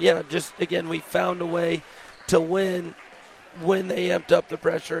 we found a way to win when they amped up the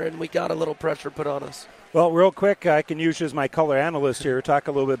pressure, and we got a little pressure put on us. Well, real quick, I can use you as my color analyst here. Talk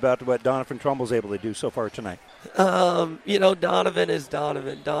a little bit about what Doniphan Trumbull's able to do so far tonight. Doniphan is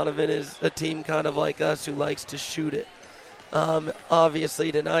Doniphan. Doniphan is a team kind of like us who likes to shoot it.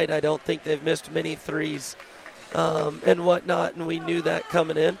 Obviously, tonight I don't think they've missed many threes and whatnot, and we knew that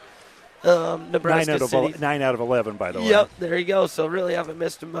coming in. Nebraska City. 9 out of 11, by the way. Yep, there you go. So really haven't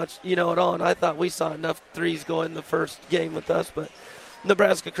missed much, at all. And I thought we saw enough threes go in the first game with us, but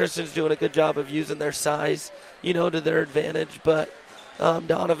Nebraska Christian's doing a good job of using their size, to their advantage. But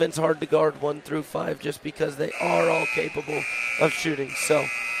Doniphan's hard to guard 1 through 5 just because they are all capable of shooting. So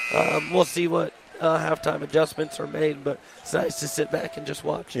we'll see what halftime adjustments are made, but it's nice to sit back and just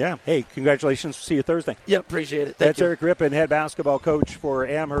watch. Yeah. Hey, congratulations. See you Thursday. Yeah, appreciate it. That's Eric Rippon, head basketball coach for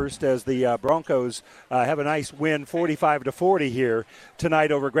Amherst, as the Broncos have a nice win, 45-40 here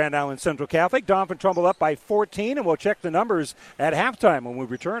tonight over Grand Island Central Catholic. Doniphan Trumbull up by 14, and we'll check the numbers at halftime when we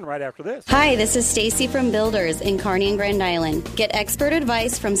return right after this. Hi, this is Stacy from Builders in Kearney and Grand Island. Get expert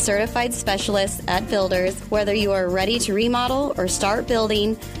advice from certified specialists at Builders. Whether you are ready to remodel or start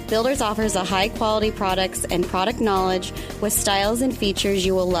building, Builders offers a high-quality products and product knowledge with styles and features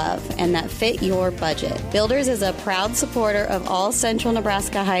you will love and that fit your budget. Builders is a proud supporter of all Central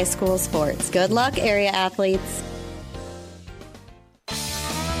Nebraska high school sports. Good luck, area athletes.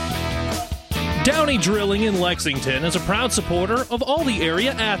 Downey Drilling in Lexington is a proud supporter of all the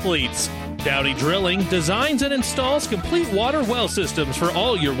area athletes. Downey Drilling designs and installs complete water well systems for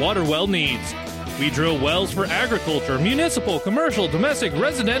all your water well needs. We drill wells for agriculture, municipal, commercial, domestic,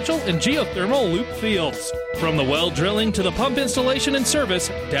 residential, and geothermal loop fields. From the well drilling to the pump installation and service,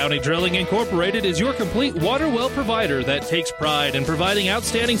 Downey Drilling Incorporated is your complete water well provider that takes pride in providing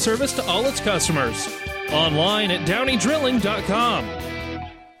outstanding service to all its customers. Online at downeydrilling.com.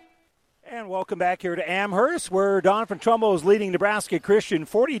 And welcome back here to Amherst, where Doniphan Trumbull is leading Nebraska Christian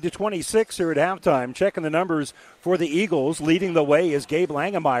 40-26 here at halftime. Checking the numbers for the Eagles. Leading the way is Gabe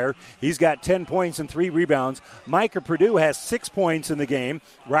Langemeyer. He's got 10 points and 3 rebounds. Micah Purdue has 6 points in the game.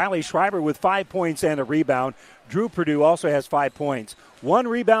 Riley Schreiber with 5 points and a rebound. Drew Purdue also has 5 points. 1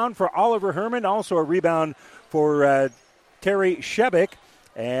 rebound for Oliver Herman, also a rebound for Terry Shebick.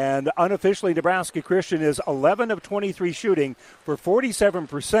 And unofficially, Nebraska Christian is 11 of 23 shooting for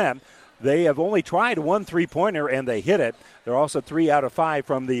 47%. They have only tried 1 3-pointer, and they hit it. They're also 3 out of 5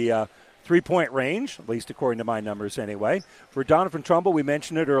 from the three-point range, at least according to my numbers anyway. For Doniphan Trumbull, we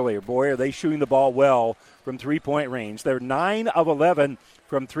mentioned it earlier. Boy, are they shooting the ball well from three-point range. They're 9 of 11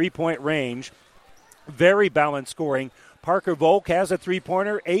 from three-point range. Very balanced scoring. Parker Volk has a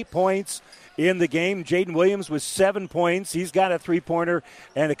three-pointer, 8 points in the game. Jaden Williams with 7 points. He's got a three-pointer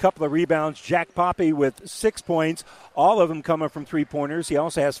and a couple of rebounds. Jack Poppy with 6 points, all of them coming from three-pointers. He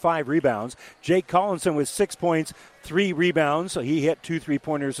also has 5 rebounds. Jake Collinson with 6 points, 3 rebounds, so he hit 2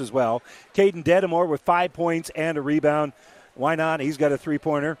 3-pointers as well. Caden Dedamore with 5 points and a rebound. Why not? He's got a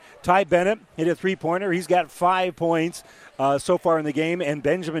three-pointer. Ty Bennett hit a three-pointer. He's got 5 points so far in the game. And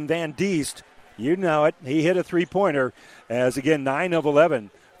Benjamin Van Diest, you know it, he hit a three-pointer as, again, 9 of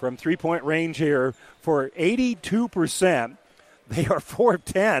 11 from three-point range here for 82%. They are 4 of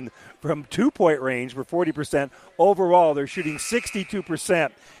 10 from two-point range for 40%. Overall, they're shooting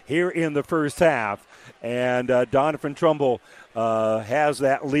 62% here in the first half. And Doniphan Trumbull has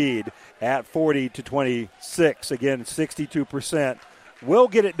that lead at 40-26. Again, 62%. Will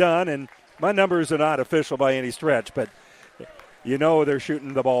get it done, and my numbers are not official by any stretch, but you know they're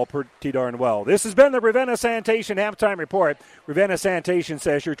shooting the ball pretty darn well. This has been the Ravenna Sanitation Halftime Report. Ravenna Sanitation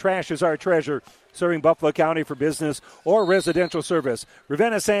says your trash is our treasure, serving Buffalo County for business or residential service.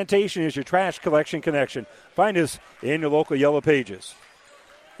 Ravenna Sanitation is your trash collection connection. Find us in your local Yellow Pages.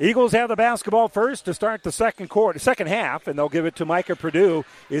 Eagles have the basketball first to start the second half, and they'll give it to Micah Purdue.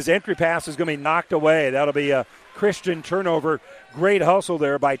 His entry pass is going to be knocked away. That'll be a Christian turnover. Great hustle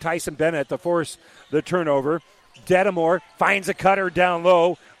there by Tyson Bennett to force the turnover. Dedamore finds a cutter down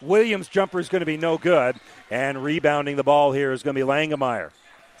low. Williams' jumper is going to be no good. And rebounding the ball here is going to be Langemeyer.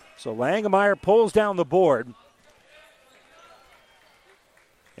 So Langemeyer pulls down the board.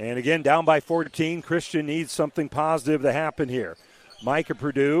 And again, down by 14. Christian needs something positive to happen here. Micah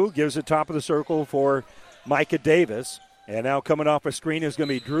Purdue gives it top of the circle for Micah Davis. And now coming off a screen is going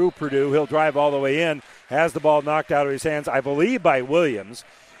to be Drew Purdue. He'll drive all the way in. Has the ball knocked out of his hands, I believe, by Williams.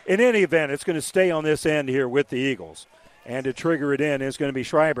 In any event, it's going to stay on this end here with the Eagles. And to trigger it in is going to be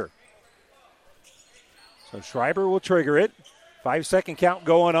Schreiber. So Schreiber will trigger it. 5-second count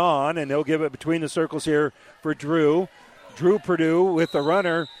going on, and they'll give it between the circles here for Drew. Drew Purdue with the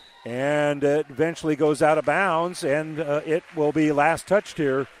runner, and it eventually goes out of bounds, and it will be last touched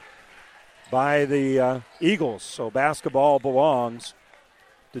here by the Eagles. So basketball belongs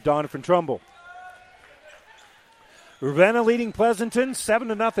to Doniphan Trumbull. Ravenna leading Pleasanton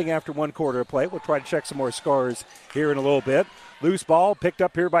 7-0 after one quarter of play. We'll try to check some more scores here in a little bit. Loose ball picked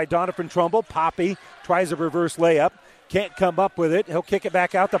up here by Doniphan Trumbull. Poppy tries a reverse layup. Can't come up with it. He'll kick it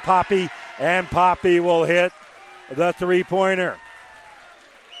back out to Poppy, and Poppy will hit the three-pointer.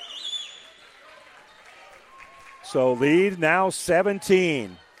 So lead now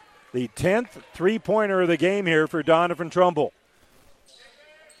 17. The 10th three-pointer of the game here for Doniphan Trumbull.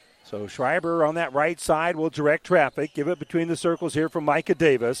 So Schreiber on that right side will direct traffic. Give it between the circles here from Micah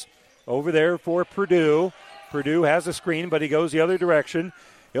Davis. Over there for Purdue. Purdue has a screen, but he goes the other direction.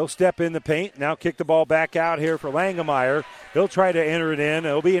 He'll step in the paint. Now kick the ball back out here for Langemeyer. He'll try to enter it in.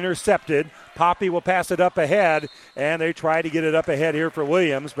 It'll be intercepted. Poppy will pass it up ahead, and they try to get it up ahead here for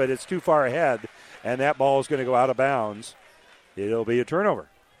Williams, but it's too far ahead, and that ball is going to go out of bounds. It'll be a turnover.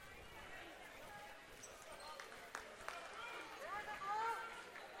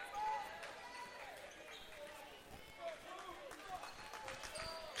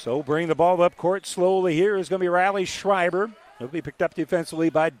 So bring the ball up court slowly here is going to be Riley Schreiber. He'll be picked up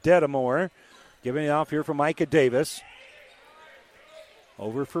defensively by Dedamore. Giving it off here for Micah Davis.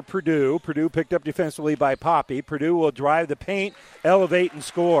 Over for Purdue. Purdue picked up defensively by Poppy. Purdue will drive the paint, elevate, and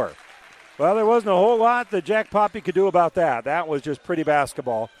score. Well, there wasn't a whole lot that Jack Poppy could do about that. That was just pretty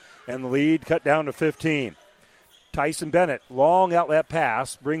basketball. And the lead cut down to 15. Tyson Bennett, long outlet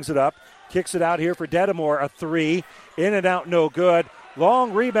pass, brings it up. Kicks it out here for Dedamore. A three. In and out, no good.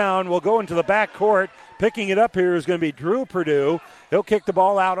 Long rebound will go into the back court. Picking it up here is going to be Drew Purdue. He'll kick the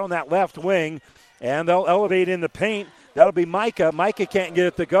ball out on that left wing, and they'll elevate in the paint. That'll be Micah. Micah can't get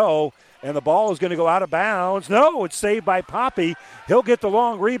it to go, and the ball is going to go out of bounds. No, it's saved by Poppy. He'll get the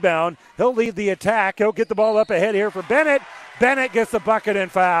long rebound. He'll lead the attack. He'll get the ball up ahead here for Bennett. Bennett gets the bucket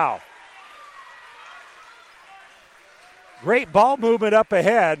and foul. Great ball movement up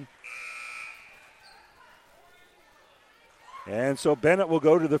ahead. And so Bennett will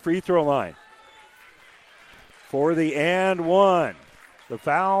go to the free throw line for the and one. The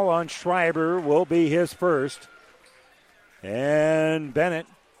foul on Schreiber will be his first. And Bennett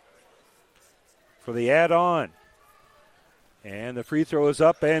for the add-on. And the free throw is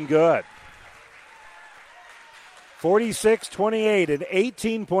up and good. 46-28, an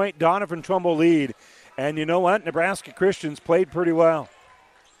 18-point Doniphan Trumbull lead. And you know what? Nebraska Christians played pretty well.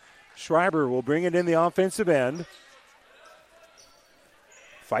 Schreiber will bring it in the offensive end.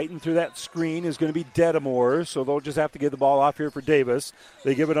 Fighting through that screen is going to be Dedamore, so they'll just have to get the ball off here for Davis.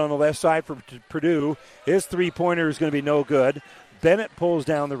 They give it on the left side for Purdue. His three-pointer is going to be no good. Bennett pulls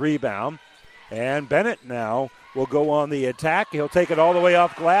down the rebound, and Bennett now will go on the attack. He'll take it all the way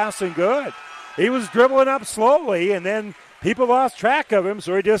off glass and good. He was dribbling up slowly, and then people lost track of him,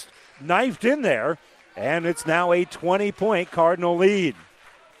 so he just knifed in there, and it's now a 20-point Cardinal lead.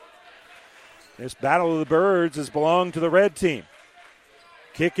 This Battle of the Birds has belonged to the red team.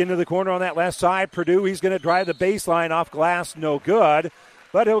 Kick into the corner on that left side. Purdue, he's going to drive the baseline off glass, no good.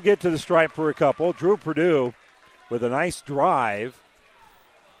 But he'll get to the stripe for a couple. Drew Purdue with a nice drive.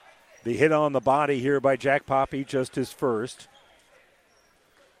 The hit on the body here by Jack Poppy, just his first.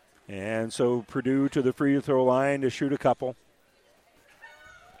 And so Purdue to the free throw line to shoot a couple.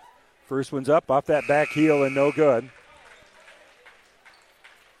 First one's up off that back heel and no good.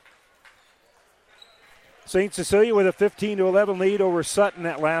 St. Cecilia with a 15-11 lead over Sutton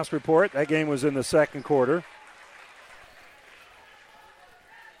at last report. That game was in the second quarter.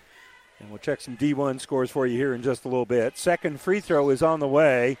 And we'll check some D1 scores for you here in just a little bit. Second free throw is on the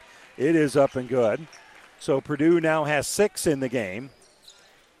way. It is up and good. So Purdue now has 6 in the game.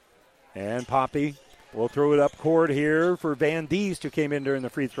 And Poppy will throw it up court here for Van Diest, who came in during the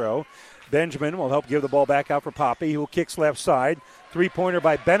free throw. Benjamin will help give the ball back out for Poppy, who kicks left side. Three-pointer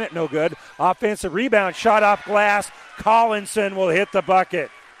by Bennett, no good. Offensive rebound, shot off glass. Collinson will hit the bucket.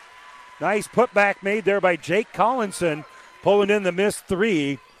 Nice putback made there by Jake Collinson, pulling in the missed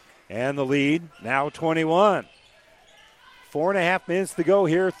three. And the lead now 21. 4.5 minutes to go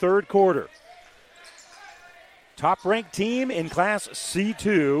here, third quarter. Top-ranked team in Class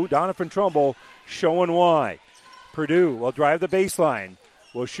C2, Doniphan Trumbull, showing why. Purdue will drive the baseline.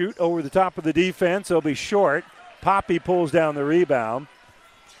 Will shoot over the top of the defense. It'll be short. Poppy pulls down the rebound.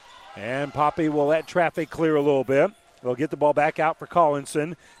 And Poppy will let traffic clear a little bit. They'll get the ball back out for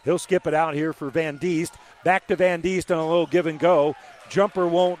Collinson. He'll skip it out here for Van Diest. Back to Van Diest on a little give and go. Jumper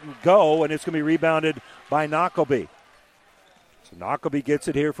won't go, and it's going to be rebounded by Knockleby. So Knockleby gets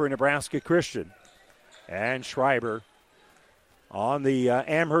it here for Nebraska Christian. And Schreiber on the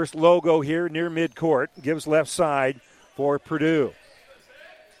Amherst logo here near midcourt. Gives left side for Purdue.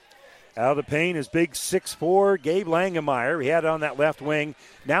 Out of the paint is big 6'4", Gabe Langemeyer. He had it on that left wing.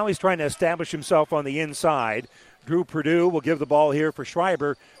 Now he's trying to establish himself on the inside. Drew Purdue will give the ball here for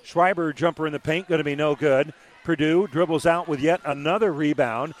Schreiber. Schreiber, jumper in the paint, going to be no good. Purdue dribbles out with yet another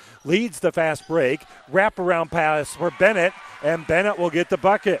rebound. Leads the fast break. Wraparound pass for Bennett, and Bennett will get the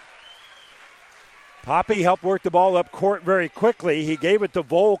bucket. Poppy helped work the ball up court very quickly. He gave it to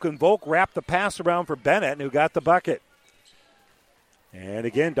Volk, and Volk wrapped the pass around for Bennett, who got the bucket. And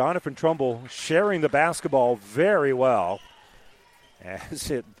again, Doniphan Trumbull sharing the basketball very well. As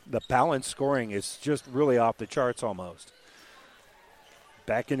the balanced scoring is just really off the charts almost.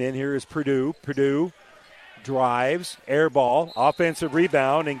 Backing in here is Purdue. Purdue drives, air ball, offensive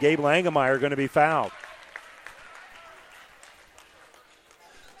rebound, and Gabe Langemeyer going to be fouled.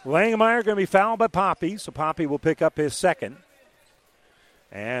 Langemeyer going to be fouled by Poppy, so Poppy will pick up his second.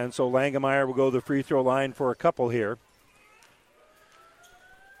 And so Langemeyer will go to the free throw line for a couple here.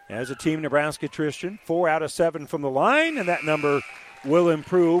 As a team, Nebraska Christian, 4 out of 7 from the line, and that number will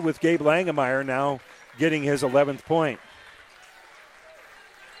improve with Gabe Langemeyer now getting his 11th point.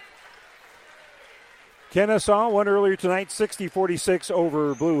 Kennesaw won earlier tonight, 60-46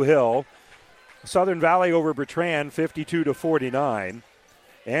 over Blue Hill. Southern Valley over Bertrand, 52-49.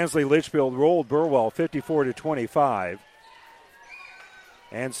 Ansley Litchfield rolled Burwell, 54-25.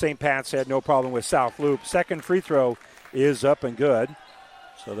 And St. Pat's had no problem with South Loop. Second free throw is up and good.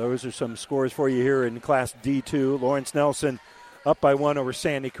 So those are some scores for you here in Class D2. Lawrence Nelson up by 1 over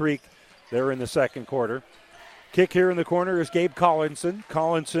Sandy Creek. They're in the second quarter. Kick here in the corner is Gabe Collinson.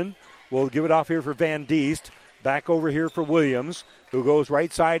 Collinson will give it off here for Van Diest. Back over here for Williams, who goes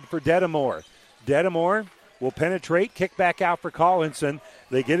right side for Dedamore. Dedamore will penetrate, kick back out for Collinson.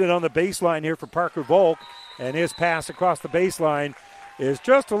 They get it on the baseline here for Parker Volk, and his pass across the baseline is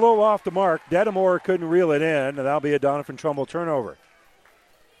just a little off the mark. Dedamore couldn't reel it in, and that'll be a Doniphan Trumbull turnover.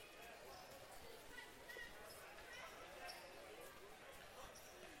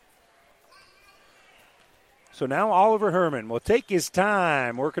 So now Oliver Herman will take his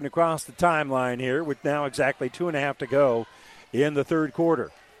time working across the timeline here with now exactly 2.5 to go in the third quarter.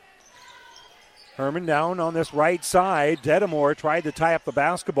 Herman down on this right side. Dedamore tried to tie up the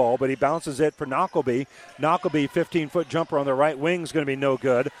basketball, but he bounces it for Knockleby. Knockleby, 15-foot jumper on the right wing is going to be no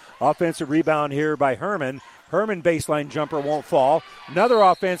good. Offensive rebound here by Herman. Herman baseline jumper won't fall. Another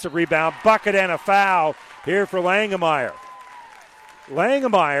offensive rebound, bucket and a foul here for Langemeyer.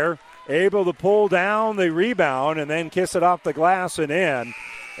 Langemeyer able to pull down the rebound and then kiss it off the glass and in.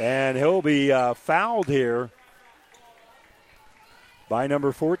 And he'll be fouled here by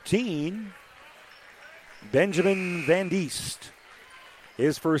number 14, Benjamin Van Diest.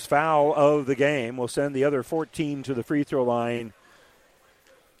 His first foul of the game will send the other 14 to the free throw line.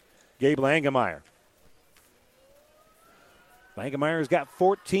 Gabe Langemeyer. Langemeyer's got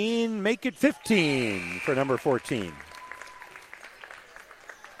 14, make it 15 for number 14.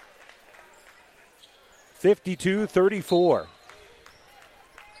 52-34.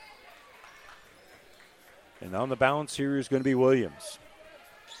 And on the bounce here is going to be Williams.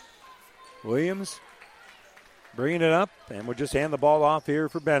 Williams bringing it up, and we'll just hand the ball off here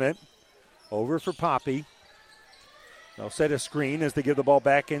for Bennett. Over for Poppy. They'll set a screen as they give the ball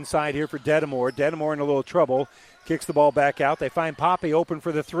back inside here for Dedamore. Dedamore in a little trouble. Kicks the ball back out. They find Poppy open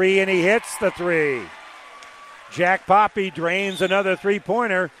for the three, and he hits the three. Jack Poppy drains another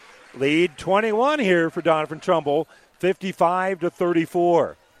three-pointer. Lead 21 here for Doniphan Trumbull,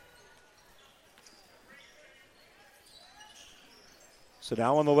 55-34. So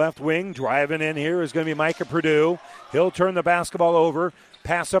now on the left wing, driving in here is going to be Micah Purdue. He'll turn the basketball over.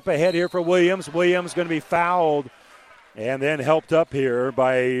 Pass up ahead here for Williams. Williams going to be fouled and then helped up here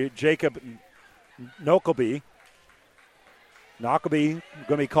by Jacob Knockleby. Knockleby going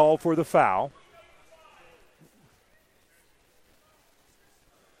to be called for the foul.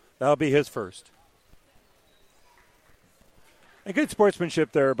 That'll be his first. And good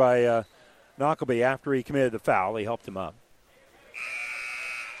sportsmanship there by Knockleby after he committed the foul. He helped him up.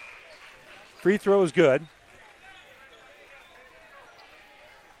 Free throw is good.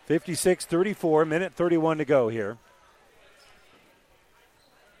 56-34, minute 31 to go here.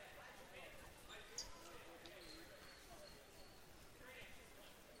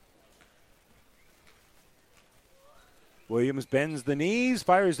 Williams bends the knees,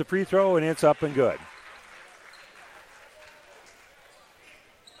 fires the free throw, and it's up and good.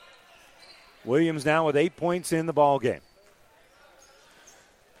 Williams now with 8 points in the ball game.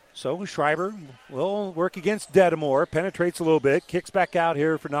 So Schreiber will work against Dedamore, penetrates a little bit, kicks back out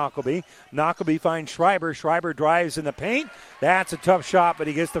here for Knockleby. Knockleby finds Schreiber. Schreiber drives in the paint. That's a tough shot, but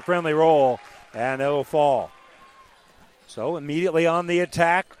he gets the friendly roll, and it'll fall. So immediately on the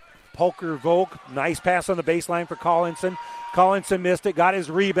attack, Polker Volk, nice pass on the baseline for Collinson. Collinson missed it, got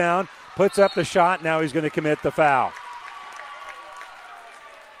his rebound, puts up the shot. Now he's going to commit the foul.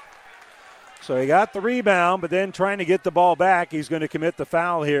 So he got the rebound, but then trying to get the ball back, he's going to commit the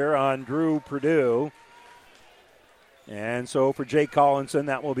foul here on Drew Purdue. And so for Jake Collinson,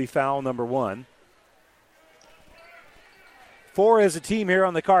 that will be foul number 1. 4 as a team here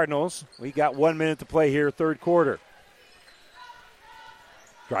on the Cardinals. We got 1 minute to play here, third quarter.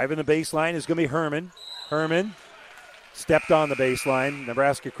 Driving the baseline is going to be Herman. Herman stepped on the baseline.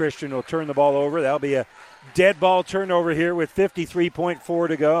 Nebraska Christian will turn the ball over. That'll be a dead ball turnover here with 53.4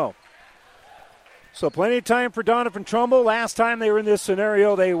 to go. So plenty of time for Doniphan Trumbull. Last time they were in this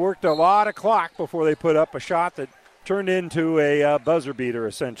scenario, they worked a lot of clock before they put up a shot that turned into a buzzer beater,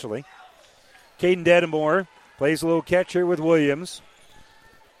 essentially. Caden Dedamore plays a little catch here with Williams.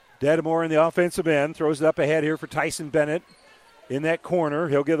 Dedamore in the offensive end, throws it up ahead here for Tyson Bennett in that corner.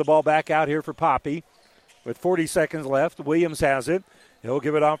 He'll give the ball back out here for Poppy. With 40 seconds left, Williams has it. He'll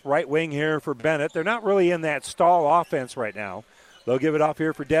give it off right wing here for Bennett. They're not really in that stall offense right now. They'll give it off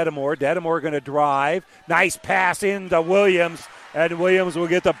here for Dedamore. Dedamore going to drive. Nice pass into Williams, and Williams will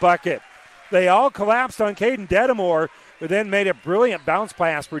get the bucket. They all collapsed on Caden Dedamore, but then made a brilliant bounce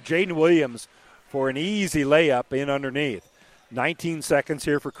pass for Jaden Williams for an easy layup in underneath. 19 seconds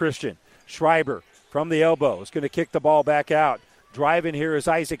here for Christian. Schreiber from the elbow is going to kick the ball back out. Driving here is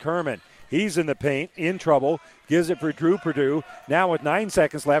Isaac Herman. He's in the paint, in trouble. Gives it for Drew Purdue. Now with 9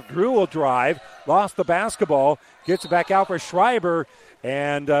 seconds left, Drew will drive. Lost the basketball. Gets it back out for Schreiber.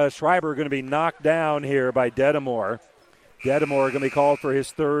 And Schreiber going to be knocked down here by Dedamore. Dedamore going to be called for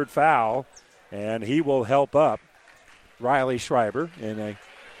his third foul. And he will help up Riley Schreiber in a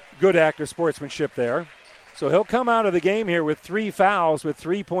good act of sportsmanship there. So he'll come out of the game here with 3 fouls with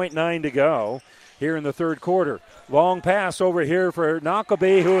 3.9 to go here in the third quarter. Long pass over here for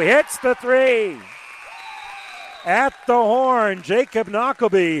Knockleby, who hits the three. At the horn, Jacob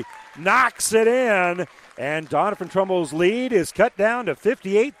Knockleby knocks it in, and Doniphan Trumbull's lead is cut down to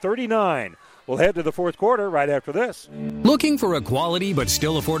 58-39. We'll head to the fourth quarter right after this. Looking for a quality but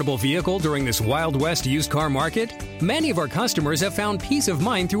still affordable vehicle during this Wild West used car market? Many of our customers have found peace of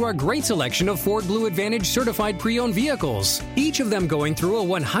mind through our great selection of Ford Blue Advantage certified pre-owned vehicles, each of them going through a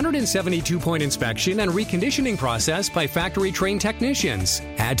 172-point inspection and reconditioning process by factory-trained technicians.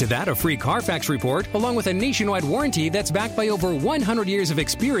 Add to that a free Carfax report along with a nationwide warranty that's backed by over 100 years of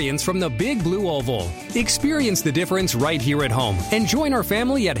experience from the Big Blue Oval. Experience the difference right here at home and join our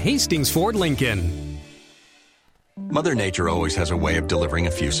family at Hastings Ford Lincoln. Mother Nature always has a way of delivering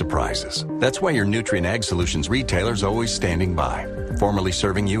a few surprises. That's why your Nutrient Ag Solutions retailer's always standing by. Formerly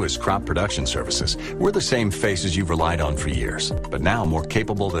serving you as crop production services, we're the same faces you've relied on for years, but now more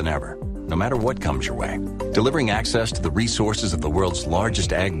capable than ever, no matter what comes your way. Delivering access to the resources of the world's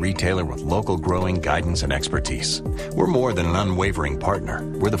largest ag retailer with local growing guidance and expertise. We're more than an unwavering partner.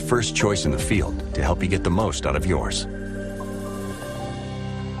 We're the first choice in the field to help you get the most out of yours.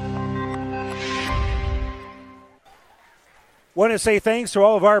 Want to say thanks to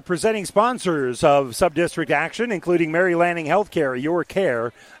all of our presenting sponsors of Sub-District Action, including Mary Lanning Healthcare, Your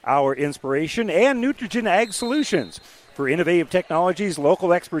Care, Our Inspiration, and Nutrigen Ag Solutions. for innovative technologies,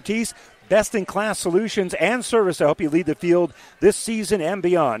 local expertise, best-in-class solutions, and service to help you lead the field this season and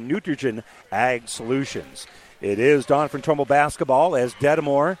beyond. Nutrigen Ag Solutions. It is Doniphan Trumbull basketball as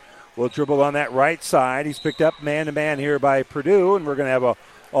Dedamore will dribble on that right side. He's picked up man-to-man here by Purdue, and we're going to have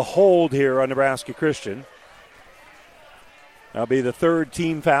a hold here on Nebraska Christian. That'll be the third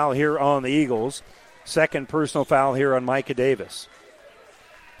team foul here on the Eagles. Second personal foul here on Micah Davis.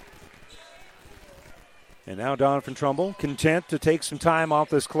 And now Doniphan Trumbull content to take some time off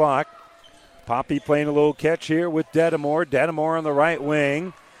this clock. Poppy playing a little catch here with Dedamore. Dedamore on the right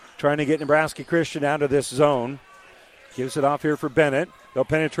wing, trying to get Nebraska Christian out of this zone. Gives it off here for Bennett. They'll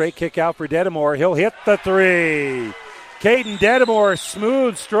penetrate, kick out for Dedamore. He'll hit the three. Caden Dedamore,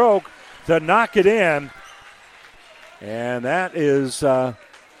 smooth stroke to knock it in. And that is a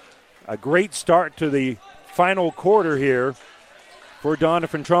great start to the final quarter here for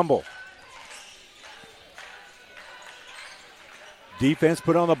Doniphan Trumbull. Defense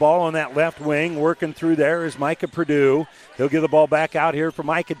put on the ball on that left wing. Working through there is Micah Purdue. He'll give the ball back out here for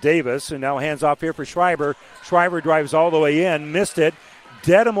Micah Davis. And now hands off here for Schreiber. Schreiber drives all the way in. Missed it.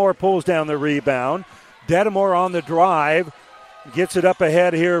 Dedamore pulls down the rebound. Dedamore on the drive. Gets it up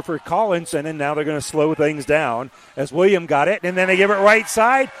ahead here for Collinson. And now they're going to slow things down as William got it. And then they give it right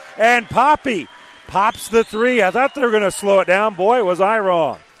side. And Poppy pops the three. I thought they were going to slow it down. Boy, was I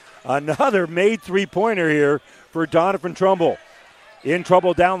wrong. Another made three-pointer here for Doniphan Trumbull. In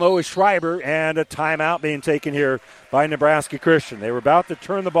trouble down low is Schreiber, and a timeout being taken here by Nebraska Christian. They were about to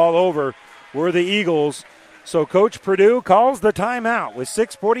turn the ball over, were the Eagles. So Coach Purdue calls the timeout with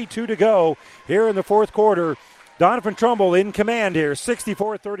 6:42 to go here in the fourth quarter. Doniphan Trumbull in command here,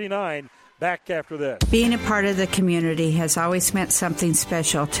 64-39. Back after this. Being a part of the community has always meant something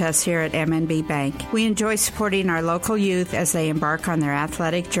special to us here at M&B Bank. We enjoy supporting our local youth as they embark on their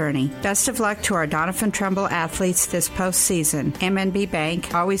athletic journey. Best of luck to our Doniphan Trumbull athletes this postseason. M&B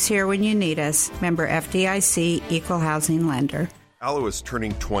Bank, always here when you need us. Member FDIC, Equal Housing Lender. Allo is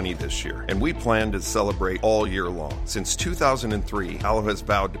turning 20 this year, and we plan to celebrate all year long. Since 2003, Allo has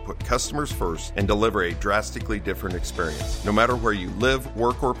vowed to put customers first and deliver a drastically different experience. No matter where you live,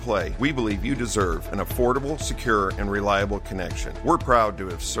 work, or play, we believe you deserve an affordable, secure, and reliable connection. We're proud to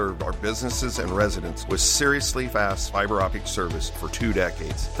have served our businesses and residents with seriously fast fiber optic service for 2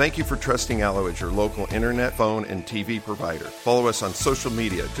 decades. Thank you for trusting Allo as your local internet, phone, and TV provider. Follow us on social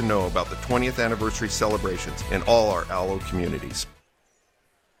media to know about the 20th anniversary celebrations in all our Allo communities.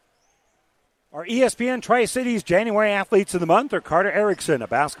 Our ESPN Tri-Cities January Athletes of the Month are Carter Erickson, a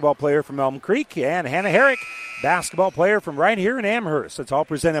basketball player from Elm Creek, and Hannah Herrick, basketball player from right here in Amherst. It's all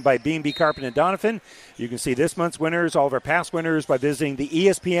presented by B&B Carpet and Doniphan. You can see this month's winners, all of our past winners, by visiting the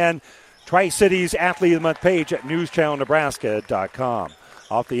ESPN Tri-Cities Athlete of the Month page at newschannelnebraska.com.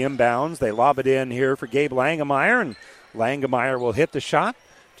 Off the inbounds, they lob it in here for Gabe Langemeyer, and Langemeyer will hit the shot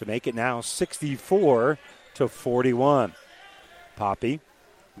to make it now 64-41. Poppy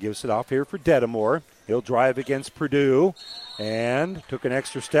gives it off here for Dedamore. He'll drive against Purdue and took an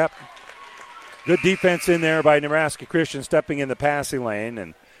extra step. Good defense in there by Nebraska Christian, stepping in the passing lane,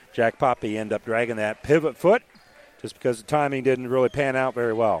 and Jack Poppy ended up dragging that pivot foot just because the timing didn't really pan out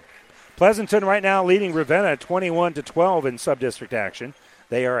very well. Pleasanton right now leading Ravenna 21-12 in sub-district action.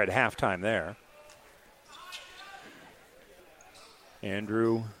 They are at halftime there.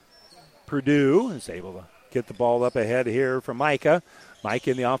 Andrew Purdue is able to get the ball up ahead here for Micah. Mike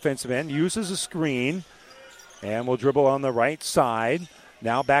in the offensive end uses a screen and will dribble on the right side.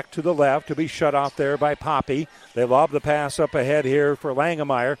 Now back to the left to be shut off there by Poppy. They lob the pass up ahead here for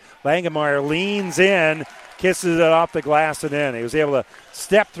Langemeyer. Langemeyer leans in, kisses it off the glass and in. He was able to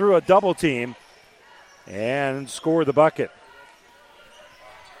step through a double team and score the bucket.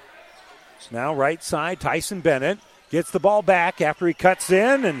 So now right side, Tyson Bennett gets the ball back after he cuts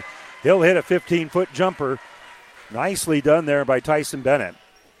in, and he'll hit a 15-foot jumper. Nicely done there by Tyson Bennett.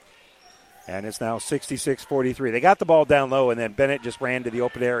 And it's now 66-43. They got the ball down low, and then Bennett just ran to the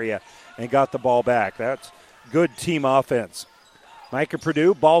open area and got the ball back. That's good team offense. Micah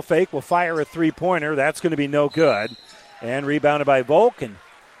Purdue, ball fake, will fire a three-pointer. That's going to be no good. And rebounded by Volk, and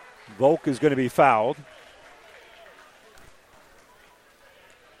Volk is going to be fouled.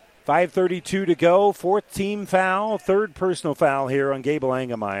 5:32 to go. Fourth team foul, third personal foul here on Gabe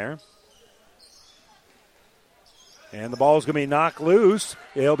Langemeyer. And the ball is going to be knocked loose.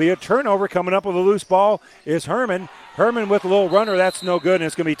 It'll be a turnover. Coming up with a loose ball is Herman. Herman with a little runner. That's no good, and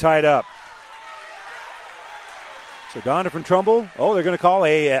it's going to be tied up. So Doniphan Trumbull, they're going to call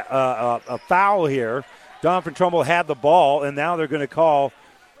a foul here. Doniphan Trumbull had the ball, and now they're going to call,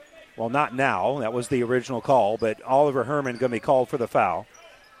 well, not now. That was the original call, but Oliver Herman going to be called for the foul.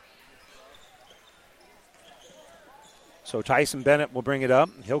 So Tyson Bennett will bring it up.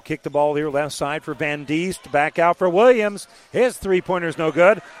 He'll kick the ball here left side for Van Diest. Back out for Williams. His three-pointer's no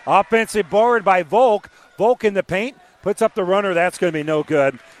good. Offensive board by Volk. Volk in the paint. Puts up the runner. That's going to be no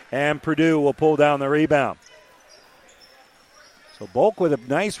good. And Purdue will pull down the rebound. So Volk with a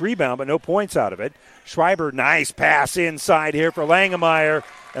nice rebound, but no points out of it. Schreiber, nice pass inside here for Langemeyer.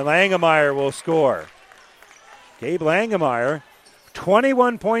 And Langemeyer will score. Gabe Langemeyer,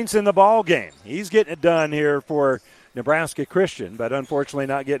 21 points in the ball game. He's getting it done here for Nebraska Christian, but unfortunately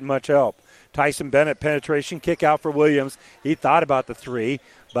not getting much help. Tyson Bennett penetration kick out for Williams. He thought about the three,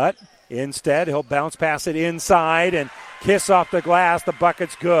 but instead he'll bounce pass it inside and kiss off the glass. The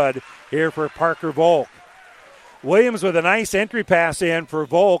bucket's good here for Parker Volk. Williams with a nice entry pass in for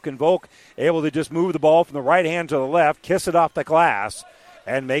Volk, and Volk able to just move the ball from the right hand to the left, kiss it off the glass,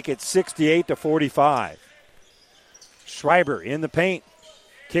 and make it 68-45. Schreiber in the paint.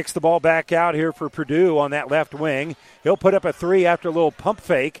 Kicks the ball back out here for Purdue on that left wing. He'll put up a three after a little pump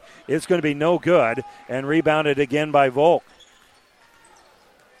fake. It's going to be no good, and rebounded again by Volk.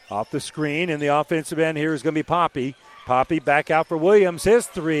 Off the screen in the offensive end here is going to be Poppy. Poppy back out for Williams. His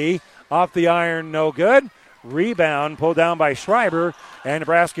three off the iron, no good. Rebound pulled down by Schreiber, and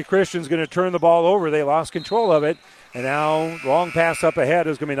Nebraska Christian's going to turn the ball over. They lost control of it, and now long pass up ahead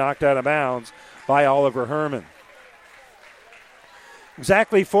is going to be knocked out of bounds by Oliver Herman.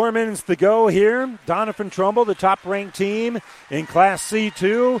 Exactly 4 minutes to go here. Doniphan Trumbull, the top-ranked team in Class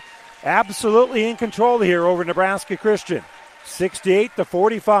C2, absolutely in control here over Nebraska Christian,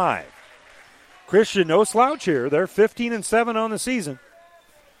 68-45. Christian, no slouch here. They're 15-7 on the season.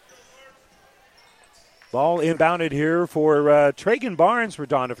 Ball inbounded here for Tragan Barnes for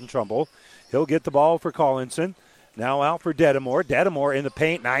Doniphan Trumbull. He'll get the ball for Collinson. Now out for Dedamore. Dedamore in the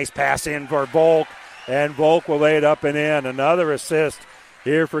paint. Nice pass in for Volk. And Volk will lay it up and in. Another assist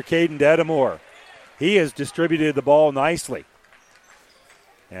here for Caden Dedamore. He has distributed the ball nicely.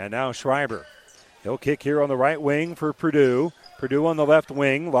 And now Schreiber. He'll kick here on the right wing for Purdue. Purdue on the left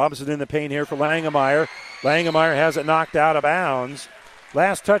wing. Lobs it in the paint here for Langemeyer. Langemeyer has it knocked out of bounds.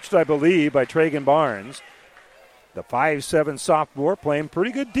 Last touched, I believe, by Tragan Barnes. The 5'7 sophomore playing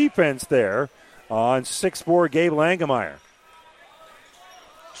pretty good defense there on 6'4 Gabe Langemeyer.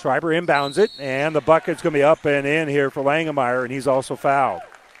 Schreiber inbounds it, and the bucket's going to be up and in here for Langemeyer, and he's also fouled.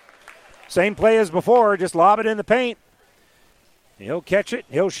 Same play as before, just lob it in the paint. He'll catch it,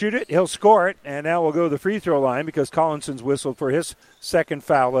 he'll shoot it, he'll score it, and now we'll go to the free throw line because Collinson's whistled for his second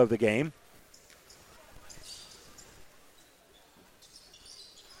foul of the game.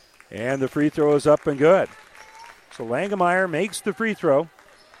 And the free throw is up and good. So Langemeyer makes the free throw,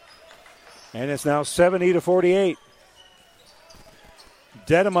 and it's now 70-48.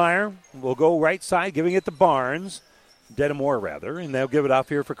 Dedamore will go right side, giving it to Barnes. Dedamore, rather, and they'll give it off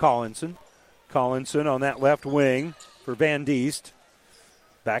here for Collinson. Collinson on that left wing for Van Diest.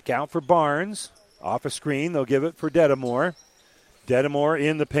 Back out for Barnes. Off a screen, they'll give it for Dedamore. Dedamore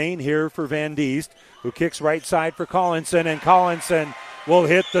in the paint here for Van Diest, who kicks right side for Collinson, and Collinson will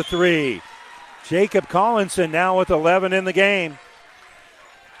hit the three. Jacob Collinson now with 11 in the game.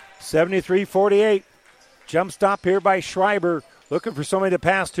 73-48. Jump stop here by Schreiber. Looking for somebody to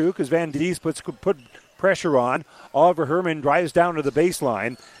pass to because Van Diest put pressure on. Oliver Herman drives down to the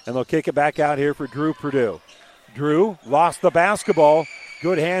baseline, and they'll kick it back out here for Drew Purdue. Drew lost the basketball.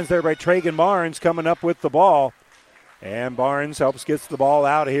 Good hands there by Tragan Barnes coming up with the ball. And Barnes gets the ball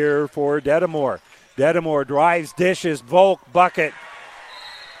out here for Dedamore. Dedamore drives, dishes, Volk, bucket.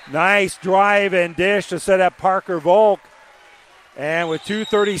 Nice drive and dish to set up Parker Volk. And with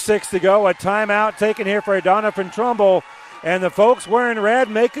 2:36 to go, a timeout taken here for Doniphan Trumbull. And the folks wearing red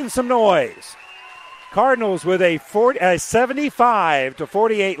making some noise. Cardinals with a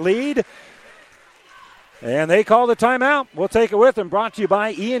 75-48 lead. And they call the timeout. We'll take it with them. Brought to you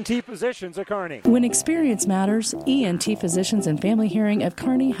by ENT Physicians at Kearney. When experience matters, ENT Physicians and Family Hearing of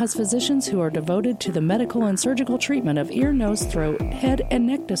Kearney has physicians who are devoted to the medical and surgical treatment of ear, nose, throat, head, and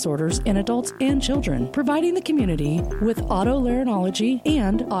neck disorders in adults and children, providing the community with otolaryngology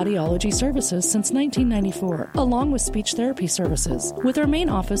and audiology services since 1994, along with speech therapy services. With our main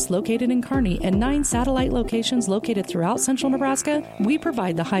office located in Kearney and 9 satellite locations located throughout central Nebraska, we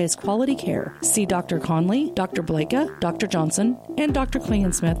provide the highest quality care. See Dr. Conley, Dr. Blaka, Dr. Johnson, and Dr.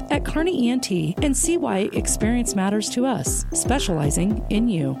 Klingensmith at Kearney ENT and see why experience matters to us, specializing in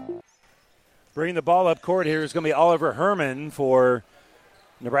you. Bringing the ball up court here is going to be Oliver Herman for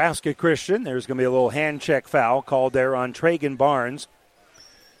Nebraska Christian. There's going to be a little hand check foul called there on Tragan Barnes.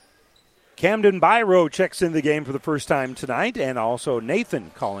 Camden Byro checks in the game for the first time tonight, and also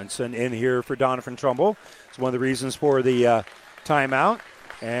Nathan Collinson in here for Doniphan Trumbull. It's one of the reasons for the timeout.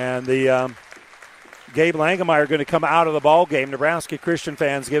 And the Gabe Langemeyer going to come out of the ball game. Nebraska Christian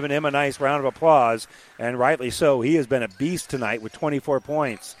fans giving him a nice round of applause, and rightly so. He has been a beast tonight with 24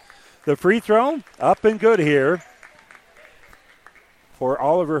 points. The free throw, up and good here for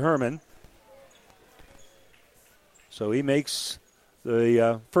Oliver Herman. So he makes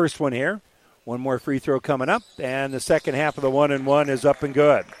the first one here. One more free throw coming up, and the second half of the 1-and-1 is up and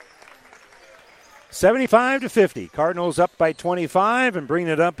good. 75-50. Cardinals up by 25, and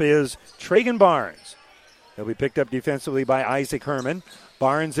bringing it up is Tragan Barnes. He'll be picked up defensively by Isaac Herman.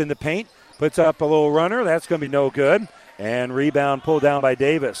 Barnes in the paint, puts up a little runner. That's going to be no good. And rebound pulled down by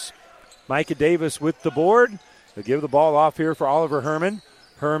Davis. Micah Davis with the board. He'll give the ball off here for Oliver Herman.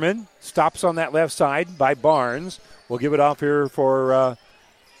 Herman stops on that left side by Barnes. We'll give it off here for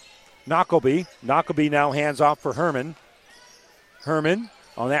Knockleby. Knockleby now hands off for Herman. Herman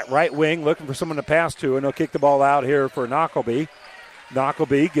on that right wing looking for someone to pass to, and he'll kick the ball out here for Knockleby.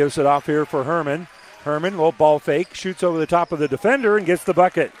 Knockleby gives it off here for Herman. Herman, little ball fake, shoots over the top of the defender and gets the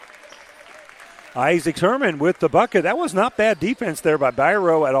bucket. Isaac Herman with the bucket. That was not bad defense there by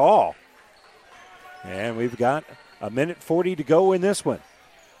Byro at all. And we've got a minute 40 to go in this one.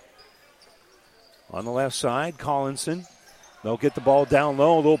 On the left side, Collinson. They'll get the ball down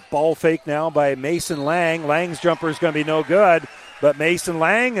low. A little ball fake now by Mason Lang. Lang's jumper is going to be no good, but Mason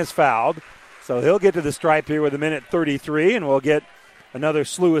Lang is fouled. So he'll get to the stripe here with a minute 33, and we'll get another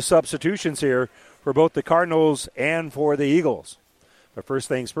slew of substitutions here for both the Cardinals and for the Eagles. But first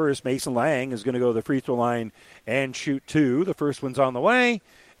things first, Mason Lang is going to go to the free throw line and shoot two. The first one's on the way,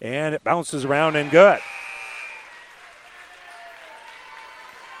 and it bounces around and good.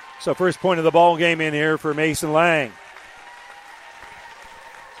 So first point of the ball game in here for Mason Lang.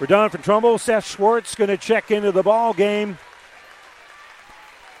 For Doniphan Trumbull, Seth Schwartz going to check into the ball game.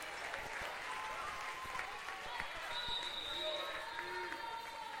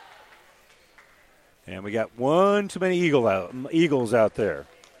 And we got one too many Eagles out there.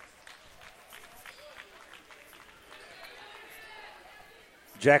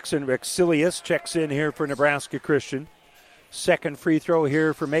 Jackson Rexilius checks in here for Nebraska Christian. Second free throw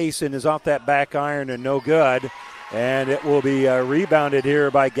here for Mason is off that back iron and no good. And it will be rebounded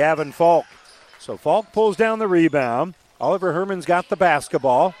here by Gavin Falk. So Falk pulls down the rebound. Oliver Herman's got the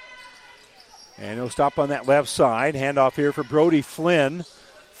basketball. And he'll stop on that left side. Handoff here for Brody Flynn.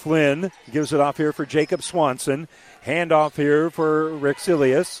 Flynn gives it off here for Jacob Swanson. Handoff here for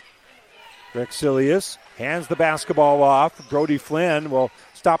Rexilius. Rexilius hands the basketball off. Brody Flynn will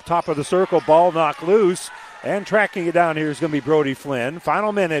stop top of the circle. Ball knocked loose. And tracking it down here is going to be Brody Flynn.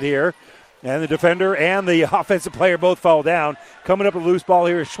 Final minute here. And the defender and the offensive player both fall down. Coming up with a loose ball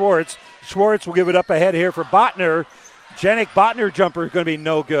here is Schwartz. Schwartz will give it up ahead here for Botner. Janik Botner jumper is going to be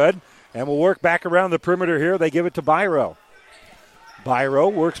no good. And we'll work back around the perimeter here. They give it to Byro.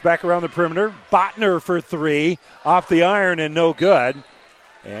 Byro works back around the perimeter. Botner for three. Off the iron and no good.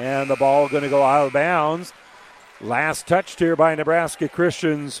 And the ball going to go out of bounds. Last touched here by Nebraska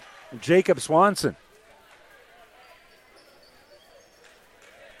Christian's Jacob Swanson.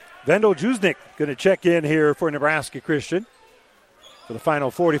 Vendel Jusnik going to check in here for Nebraska Christian for the final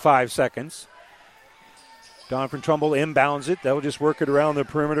 45 seconds. Doniphan Trumbull inbounds it. They'll just work it around the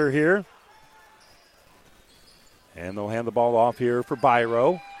perimeter here. And they'll hand the ball off here for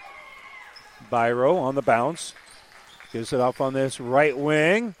Byro. Byro on the bounce. Gives it off on this right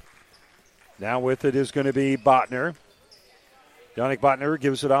wing. Now with it is going to be Botner. Yannick Botner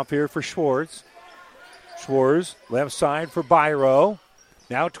gives it off here for Schwartz. Schwartz, left side for Byro.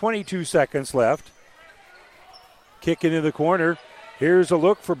 Now 22 seconds left. Kick into the corner. Here's a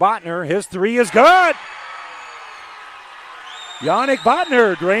look for Botner. His three is good. Yannick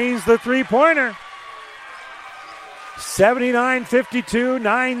Botner drains the three-pointer. 79-52,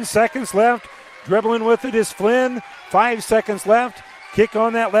 9 seconds left. Dribbling with it is Flynn. 5 seconds left. Kick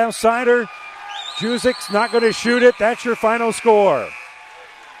on that left sider. Juzik's not going to shoot it. That's your final score.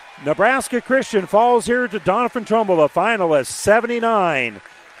 Nebraska Christian falls here to Doniphan Trumbull, a finalist,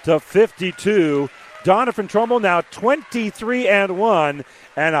 79-52. Doniphan Trumbull now 23-1,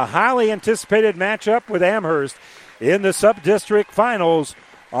 and a highly anticipated matchup with Amherst in the sub-district finals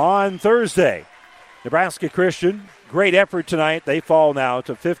on Thursday. Nebraska Christian, great effort tonight. They fall now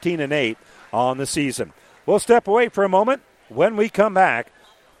to 15-8 on the season. We'll step away for a moment. When we come back,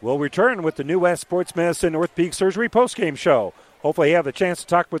 we'll return with the New West Sports Medicine Orthopedic Surgery postgame show. Hopefully you have the chance to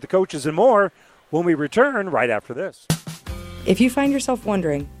talk with the coaches and more when we return right after this. If you find yourself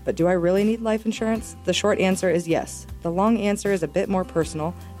wondering, but do I really need life insurance? The short answer is yes. The long answer is a bit more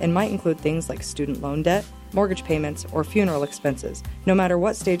personal and might include things like student loan debt, mortgage payments, or funeral expenses. No matter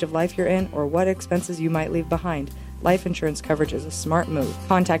what stage of life you're in or what expenses you might leave behind, Life insurance coverage is a smart move.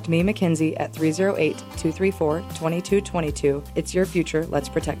 Contact me, Mackenzie, at 308-234-2222. It's your future. Let's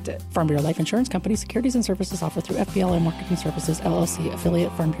protect it. Farm Bureau Life Insurance Company. Securities and services offered through FBLM Marketing Services, LLC,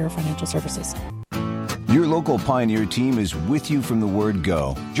 affiliate Farm Bureau Financial Services. Your local Pioneer team is with you from the word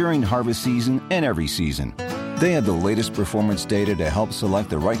go during harvest season and every season. They have the latest performance data to help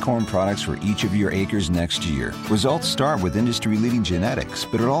select the right corn products for each of your acres next year. Results start with industry-leading genetics,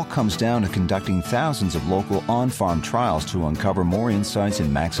 but it all comes down to conducting thousands of local on-farm trials to uncover more insights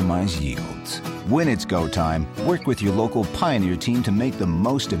and maximize yields. When it's go time, work with your local Pioneer team to make the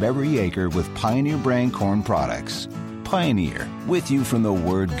most of every acre with Pioneer brand corn products. Pioneer, with you from the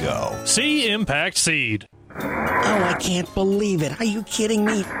word go. See Impact Seed. Oh, I can't believe it. Are you kidding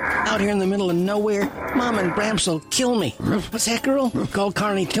me? Out here in the middle of nowhere, Mom and Bramps will kill me. What's that, girl? Call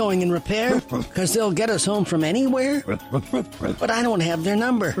Kearney Towing and Repair? Because they'll get us home from anywhere? But I don't have their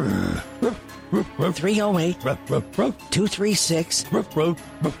number.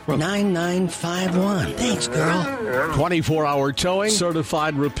 308-236-9951. Thanks, girl. 24-hour towing,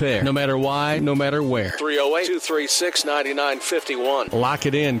 certified repair. No matter why, no matter where. 308-236-9951. Lock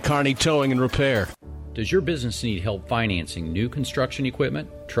it in, Kearney Towing and Repair. Does your business need help financing new construction equipment,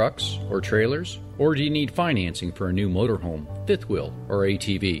 trucks, or trailers? Or do you need financing for a new motorhome, fifth wheel, or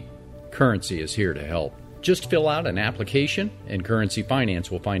ATV? Currency is here to help. Just fill out an application, and Currency Finance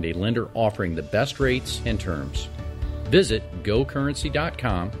will find a lender offering the best rates and terms. Visit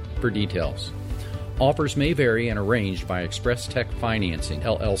gocurrency.com for details. Offers may vary and arranged by Express Tech Financing,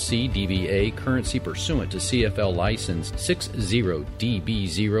 LLC, DBA, currency pursuant to CFL license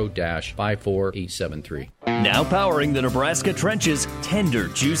 60DB0-54873. Now powering the Nebraska trenches, tender,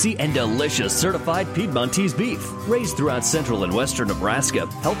 juicy, and delicious certified Piedmontese beef. Raised throughout central and western Nebraska,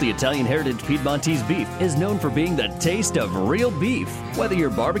 healthy Italian heritage Piedmontese beef is known for being the taste of real beef. Whether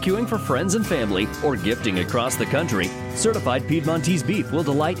you're barbecuing for friends and family or gifting across the country, certified Piedmontese beef will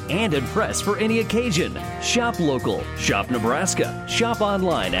delight and impress for any occasion. Shop local, shop Nebraska, shop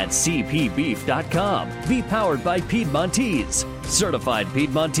online at cpbeef.com. Be powered by Piedmontese. Certified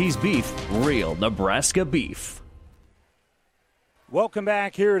Piedmontese beef, real Nebraska beef. Welcome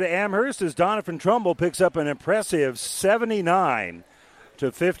back here to Amherst as Doniphan Trumbull picks up an impressive 79-52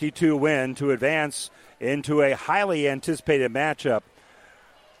 win to advance into a highly anticipated matchup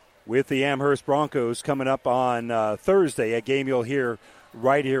with the Amherst Broncos coming up on Thursday, a game you'll hear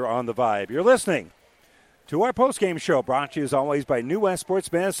right here on The Vibe. You're listening to our postgame show, brought to you as always by New West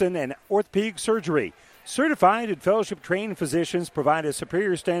Sports Medicine and Orthopedic Surgery. Certified and fellowship-trained physicians provide a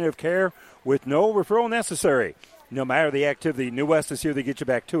superior standard of care with no referral necessary. No matter the activity, New West is here to get you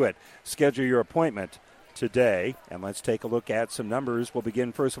back to it. Schedule your appointment today. And let's take a look at some numbers. We'll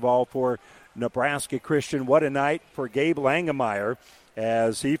begin, first of all, for Nebraska Christian. What a night for Gabe Langemeyer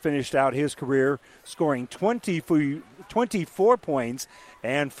as he finished out his career scoring 24 points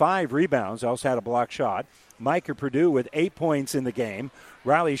and 5 rebounds. Also had a block shot. Micah Purdue with 8 points in the game.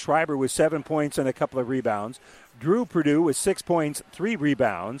 Riley Schreiber with 7 points and a couple of rebounds. Drew Purdue with 6 points, 3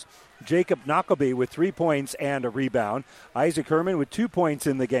 rebounds. Jacob Knockleby with 3 points and a rebound. Isaac Herman with 2 points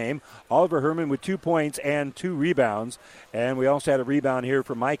in the game. Oliver Herman with 2 points and 2 rebounds. And we also had a rebound here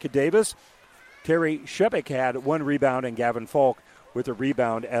from Micah Davis. Terry Shepik had 1 rebound, and Gavin Falk with a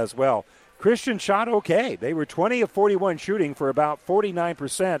rebound as well. Christian shot okay. They were 20 of 41 shooting for about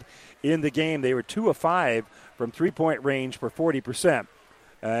 49% in the game. They were 2 of 5 from three-point range for 40%.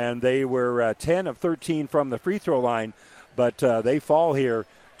 And they were 10 of 13 from the free throw line. But they fall here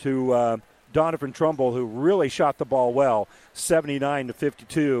to Doniphan Trumbull, who really shot the ball well.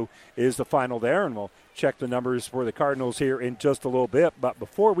 79-52 is the final there. And we'll check the numbers for the Cardinals here in just a little bit. But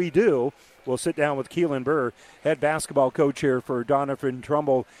before we do, we'll sit down with Keelan Burr, head basketball coach here for Doniphan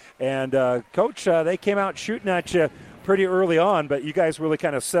Trumbull. And, Coach, they came out shooting at you pretty early on, but you guys really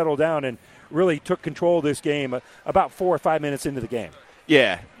kind of settled down and really took control of this game about 4 or 5 minutes into the game.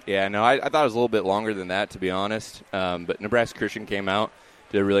 Yeah, no, I thought it was a little bit longer than that, to be honest. But Nebraska Christian came out,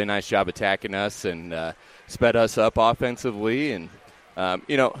 did a really nice job attacking us and sped us up offensively. And,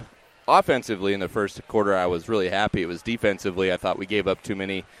 offensively in the first quarter I was really happy. It was defensively I thought we gave up too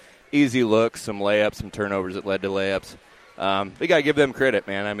many easy looks, some layups, some turnovers that led to layups. They got to give them credit,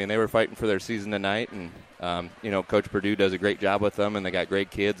 man. I mean, they were fighting for their season tonight, and, Coach Purdue does a great job with them, and they got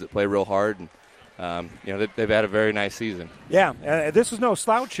great kids that play real hard, and, they've had a very nice season. Yeah, this is no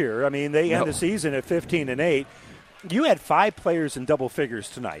slouch here. I mean, they end the season at 15-8. You had 5 players in double figures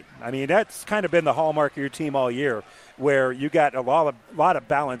tonight. I mean, that's kind of been the hallmark of your team all year, where you got a lot of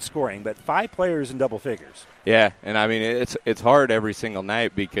balanced scoring, but 5 players in double figures. Yeah, and I mean it's hard every single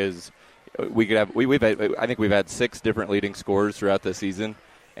night because I think we've had 6 different leading scorers throughout the season,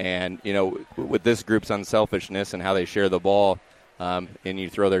 And, with this group's unselfishness and how they share the ball, and you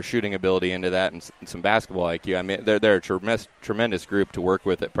throw their shooting ability into that and some basketball IQ, I mean, they're a tremendous group to work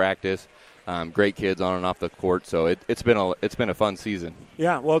with at practice. Great kids on and off the court, so it's been a fun season.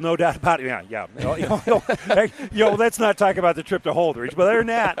 Yeah, well, no doubt about it. Yeah. Let's not talk about the trip to Holdridge, but other than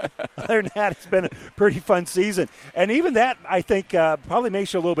that, it's been a pretty fun season. And even that, I think, probably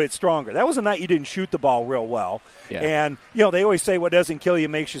makes you a little bit stronger. That was a night you didn't shoot the ball real well. Yeah. And, they always say what doesn't kill you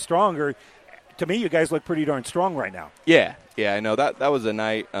makes you stronger. To me, you guys look pretty darn strong right now. Yeah, I know. That was a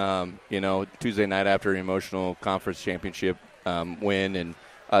night, Tuesday night after an emotional conference championship win, and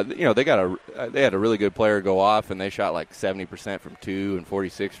they had a really good player go off, and they shot like 70% from 2 and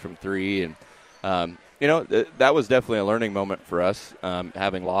 46 from 3, and that was definitely a learning moment for us,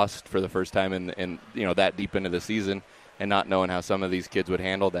 having lost for the first time in that deep into the season, and not knowing how some of these kids would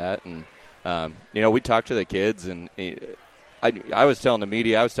handle that, and we talked to the kids, and I was telling the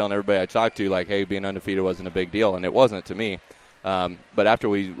media, I was telling everybody I talked to, like, hey, being undefeated wasn't a big deal, and it wasn't to me, but after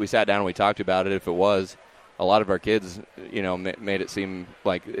we sat down and we talked about it, if it was, a lot of our kids, made it seem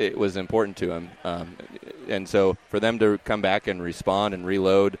like it was important to them. And so for them to come back and respond and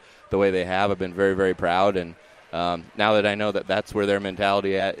reload the way they have, I've been very, very proud. And now that I know that that's where their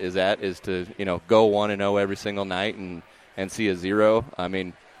mentality is to, go 1-0 every single night and see a 0. I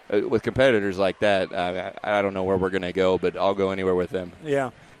mean, with competitors like that, I don't know where we're going to go, but I'll go anywhere with them. Yeah.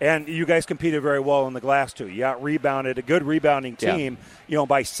 And you guys competed very well on the glass, too. You out-rebounded a good rebounding team,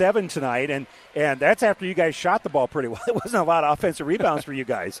 by 7 tonight. And that's after you guys shot the ball pretty well. It wasn't a lot of offensive rebounds for you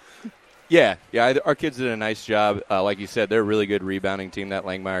guys. Yeah. Our kids did a nice job. Like you said, they're a really good rebounding team. That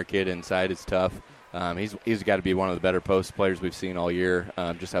Langmeyer kid inside is tough. He's got to be one of the better post players we've seen all year,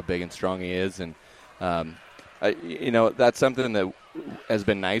 just how big and strong he is. And, that's something that has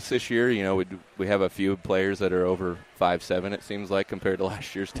been nice this year. We have a few players that are over 5'7", it seems like, compared to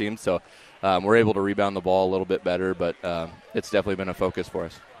last year's team. So we're able to rebound the ball a little bit better, but it's definitely been a focus for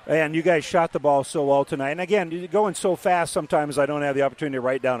us. And you guys shot the ball so well tonight. And, again, going so fast sometimes I don't have the opportunity to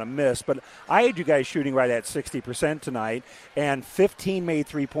write down a miss. But I had you guys shooting right at 60% tonight, and 15 made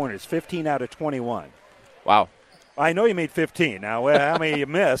three-pointers, 15 out of 21. Wow. I know you made 15. Now, how many you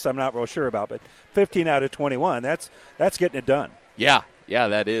missed, I'm not real sure about, but 15 out of 21, that's getting it done. Yeah,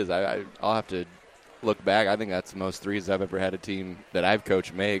 that is. I'll have to look back. I think that's the most threes I've ever had a team that I've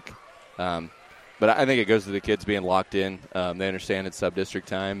coached make. But I think it goes to the kids being locked in. They understand it's sub-district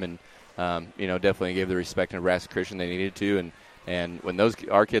time, and definitely gave the respect to Nebraska Christian they needed to. And when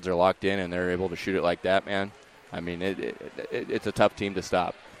our kids are locked in and they're able to shoot it like that, man, I mean, it's a tough team to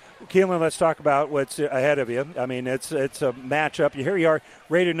stop. Keelan, let's talk about what's ahead of you. I mean, it's a matchup. Here you are,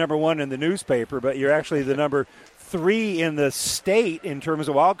 rated number 1 in the newspaper, but you're actually the number 3 in the state in terms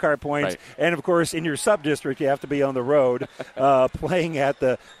of wild card points. Right. And, of course, in your sub-district, you have to be on the road playing at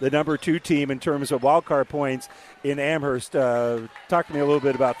the number 2 team in terms of wild card points in Amherst. Talk to me a little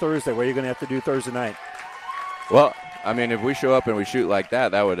bit about Thursday. What are you going to have to do Thursday night? Well, I mean, if we show up and we shoot like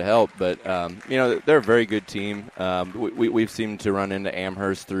that would help. But, they're a very good team. We've seemed to run into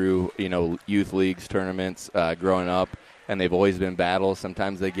Amherst through, youth leagues, tournaments growing up, and they've always been battles.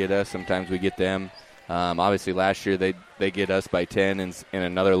 Sometimes they get us, sometimes we get them. Obviously, last year they get us by 10 in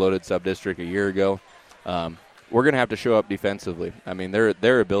another loaded sub-district a year ago. We're going to have to show up defensively. I mean,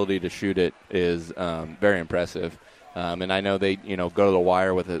 their ability to shoot it is very impressive. And I know they go to the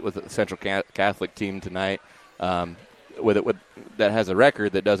wire with a Central Catholic team tonight. With that has a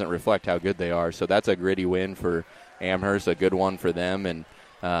record that doesn't reflect how good they are. So that's a gritty win for Amherst, a good one for them. And,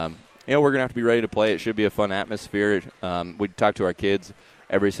 we're going to have to be ready to play. It should be a fun atmosphere. We talk to our kids.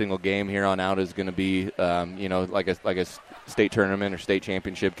 Every single game here on out is going to be, like a state tournament or state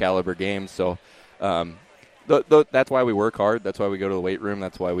championship caliber game. So that's why we work hard. That's why we go to the weight room.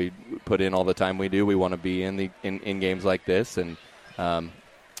 That's why we put in all the time we do. We want to be in games like this. And,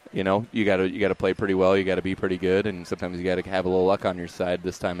 you got to play pretty well. You got to be pretty good, and sometimes you got to have a little luck on your side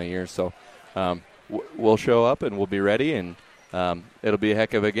this time of year. So we'll show up and we'll be ready, and it'll be a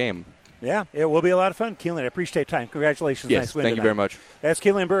heck of a game. Yeah, it will be a lot of fun. Keelan, I appreciate your time. Congratulations. Yes, nice win thank you very much. That's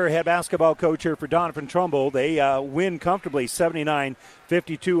Keelan Burr, head basketball coach here for Doniphan Trumbull. They win comfortably 79-52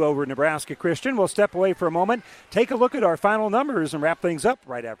 over Nebraska Christian. We'll step away for a moment, take a look at our final numbers, and wrap things up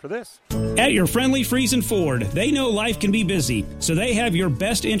right after this. At your friendly Friesen Ford, they know life can be busy, so they have your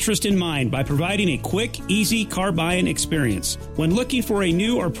best interest in mind by providing a quick, easy car buying experience. When looking for a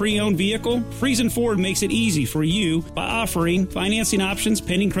new or pre-owned vehicle, Friesen Ford makes it easy for you by offering financing options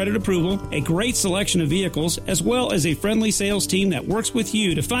pending credit approval, a great selection of vehicles, as well as a friendly sales team that works with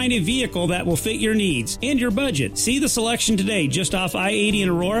you to find a vehicle that will fit your needs and your budget. See the selection today just off I-80 in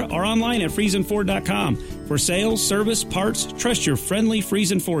Aurora or online at FriesenFord.com. For sales, service, parts, trust your friendly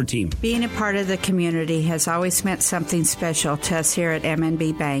Friesen Ford team. Being a part of the community has always meant something special to us here at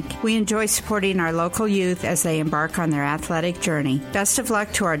M&B Bank. We enjoy supporting our local youth as they embark on their athletic journey. Best of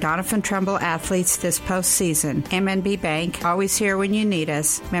luck to our Doniphan Trumbull athletes this postseason. M&B Bank, always here when you need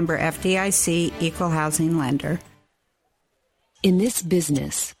us. Member FDIC, Equal Housing Lender. In this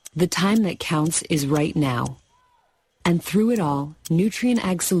business, the time that counts is right now. And through it all, Nutrien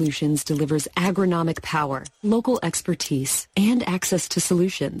Ag Solutions delivers agronomic power, local expertise, and access to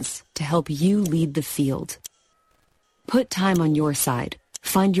solutions to help you lead the field. Put time on your side.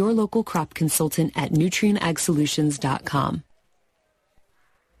 Find your local crop consultant at nutrienagsolutions.com.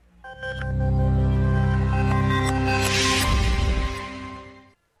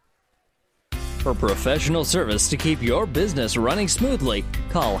 For professional service to keep your business running smoothly,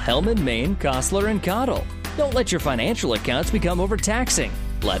 call Hellman, Maine, Kostler & Cottle. Don't let your financial accounts become overtaxing.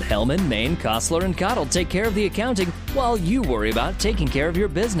 Let Hellman, Maine, Kostler & Cottle take care of the accounting while you worry about taking care of your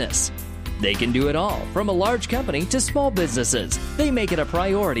business. They can do it all, from a large company to small businesses. They make it a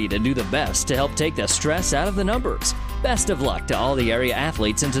priority to do the best to help take the stress out of the numbers. Best of luck to all the area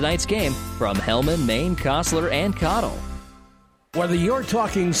athletes in tonight's game from Hellman, Maine, Kostler & Cottle. Whether you're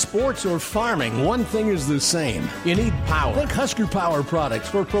talking sports or farming, one thing is the same. You need power. Think Husker Power products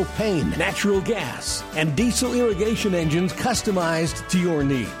for propane, natural gas, and diesel irrigation engines customized to your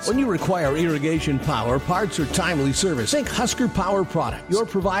needs. When you require irrigation power, parts, or timely service, think Husker Power products, your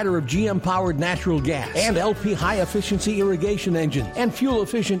provider of GM-powered natural gas and LP high-efficiency irrigation engines and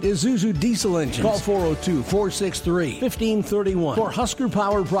fuel-efficient Isuzu diesel engines. Call 402-463-1531 for Husker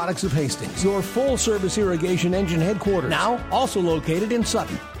Power Products of Hastings, your full-service irrigation engine headquarters. Now, also located in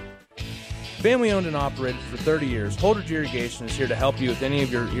Sutton. Family owned and operated for 30 years, Holdridge Irrigation is here to help you with any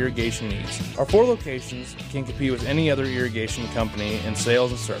of your irrigation needs. Our 4 locations can compete with any other irrigation company in sales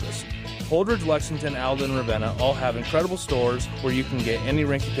and service. Holdridge, Lexington, Alden, and Ravenna all have incredible stores where you can get any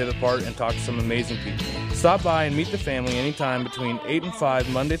Rinky Pivot part and talk to some amazing people. Stop by and meet the family anytime between 8 and 5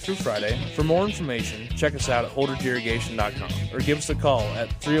 Monday through Friday. For more information, check us out at holdridgeirrigation.com or give us a call at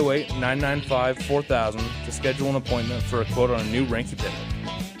 308-995-4000 to schedule an appointment for a quote on a new Rinky Pivot.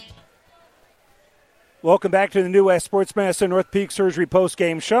 Welcome back to the New West Sports Medicine North Peak Surgery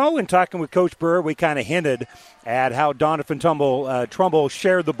post-game show. And talking with Coach Burr, we kind of hinted at how Doniphan Trumbull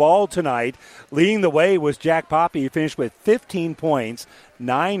shared the ball tonight. Leading the way was Jack Poppy, who finished with 15 points,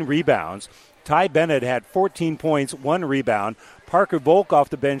 9 rebounds. Ty Bennett had 14 points, 1 rebound. Parker Volk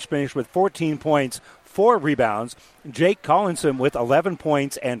off the bench finished with 14 points, 4 rebounds. Jake Collinson with 11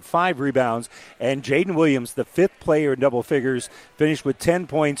 points and 5 rebounds. And Jaden Williams, the 5th player in double figures, finished with 10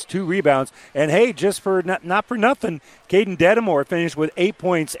 points, 2 rebounds. And hey, just for not for nothing, Caden Dedamore finished with 8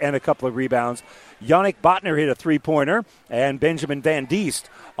 points and a couple of rebounds. Yannick Botner hit a 3-pointer, and Benjamin Van Diest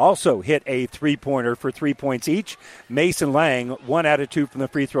also hit a 3-pointer for 3 points each. Mason Lang, 1 out of 2 from the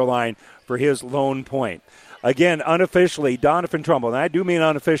free throw line for his lone point. Again, unofficially, Doniphan Trumbull, and I do mean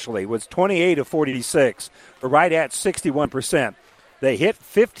unofficially, was 28 of 46, right at 61%. They hit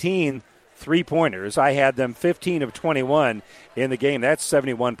 15 3-pointers. I had them 15 of 21 in the game. That's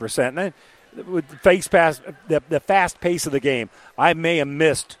 71%. And then, with the fast pace of the game, I may have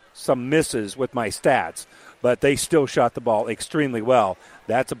missed some misses with my stats, but they still shot the ball extremely well.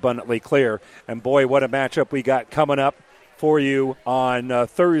 That's abundantly clear. And boy, what a matchup we got coming up for you on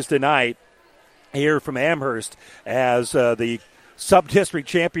Thursday night here from Amherst, as the sub-district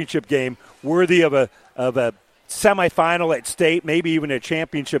championship game, worthy of a semifinal at state, maybe even a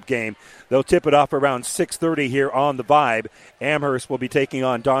championship game. They'll tip it off around 6:30 here on the Vibe. Amherst will be taking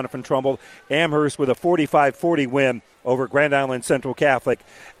on Doniphan Trumbull. Amherst with a 45-40 win over Grand Island Central Catholic,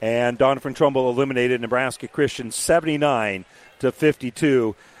 and Doniphan Trumbull eliminated Nebraska Christian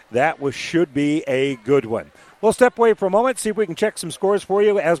 79-52. That should be a good one. We'll step away for a moment, see if we can check some scores for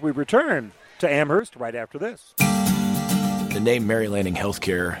you as we return to Amherst right after this. The name Mary Lanning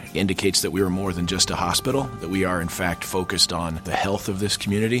Healthcare indicates that we are more than just a hospital, that we are in fact focused on the health of this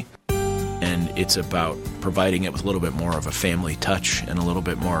community. And it's about providing it with a little bit more of a family touch and a little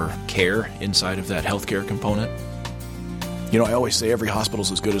bit more care inside of that healthcare component. You know, I always say every hospital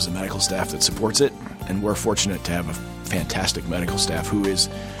is as good as the medical staff that supports it, and we're fortunate to have a fantastic medical staff who is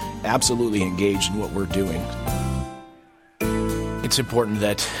absolutely engaged in what we're doing. It's important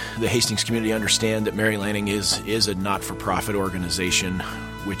that the Hastings community understand that Mary Lanning is a not-for-profit organization,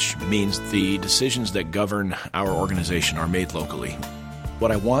 which means the decisions that govern our organization are made locally.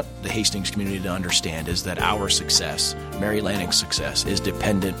 What I want the Hastings community to understand is that our success, Mary Lanning's success, is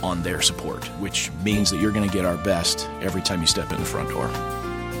dependent on their support, which means that you're going to get our best every time you step in the front door.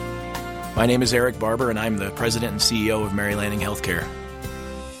 My name is Eric Barber, and I'm the president and CEO of Mary Lanning Healthcare.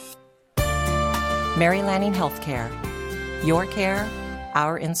 Mary Lanning Healthcare. Your care,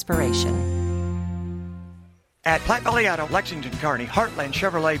 our inspiration. At Platte Valley Auto, Lexington, Kearney, Heartland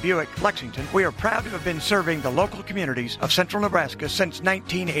Chevrolet Buick, Lexington, we are proud to have been serving the local communities of central Nebraska since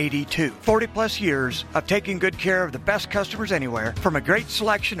 1982. 40-plus years of taking good care of the best customers anywhere, from a great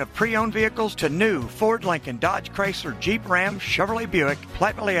selection of pre-owned vehicles to new Ford, Lincoln, Dodge, Chrysler, Jeep, Ram, Chevrolet Buick.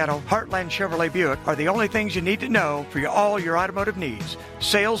 Platte Valley Auto, Heartland Chevrolet Buick are the only things you need to know for all your automotive needs.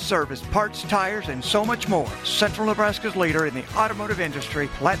 Sales, service, parts, tires, and so much more. Central Nebraska's leader in the automotive industry,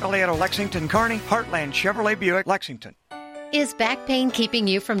 Platte Valley Auto, Lexington, Kearney, Heartland Chevrolet Buick, Lexington. Is back pain keeping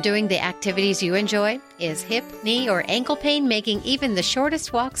you from doing the activities you enjoy? Is hip, knee, or ankle pain making even the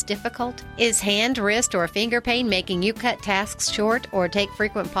shortest walks difficult? Is hand, wrist, or finger pain making you cut tasks short or take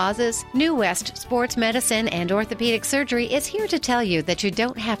frequent pauses? New West Sports Medicine and Orthopedic Surgery is here to tell you that you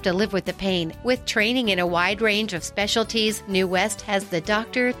don't have to live with the pain. With training in a wide range of specialties, New West has the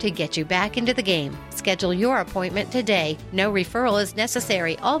doctor to get you back into the game. Schedule your appointment today. No referral is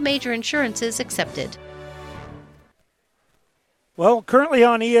necessary. All major insurances accepted. Well, currently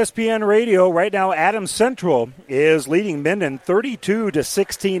on ESPN Radio right now, Adams Central is leading Minden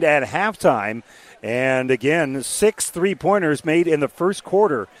 32-16 at halftime. And again, 6 3-pointers made in the first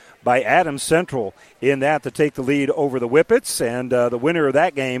quarter by Adams Central in that to take the lead over the Whippets. And the winner of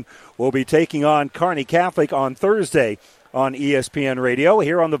that game will be taking on Kearney Catholic on Thursday on ESPN Radio.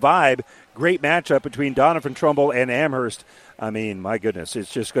 Here on The Vibe, great matchup between Doniphan, Trumbull, and Amherst. I mean, my goodness,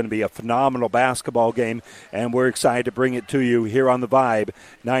 it's just going to be a phenomenal basketball game, and we're excited to bring it to you here on The Vibe,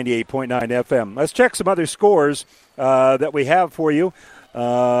 98.9 FM. Let's check some other scores that we have for you.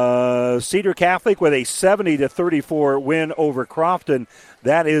 Cedar Catholic with a 70-34 win over Crofton.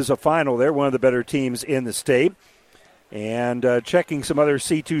 That is a final. They're one of the better teams in the state. And checking some other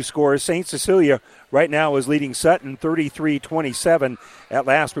C2 scores, St. Cecilia right now is leading Sutton 33-27 at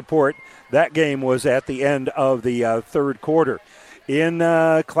last report. That game was at the end of the third quarter. In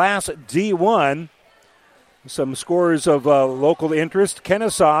Class D1, some scores of local interest.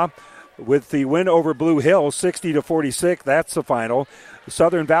 Kennesaw with the win over Blue Hill, 60-46. That's the final.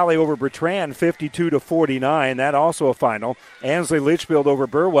 Southern Valley over Bertrand, 52-49. That also a final. Ansley Litchfield over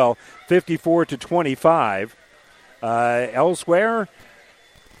Burwell, 54-25. Elsewhere,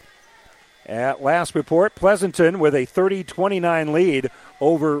 at last report, Pleasanton with a 30-29 lead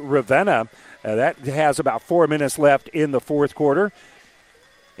over Ravenna. That has about 4 minutes left in the fourth quarter.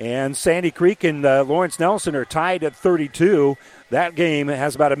 And Sandy Creek and Lawrence Nelson are tied at 32. That game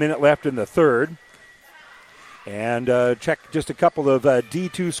has about a minute left in the third. And check just a couple of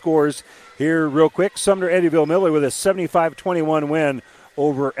D2 scores here real quick. Sumner Eddyville Miller with a 75-21 win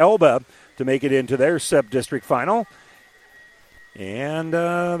over Elba to make it into their sub-district final. And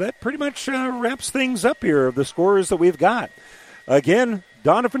that pretty much wraps things up here of the scores that we've got. Again,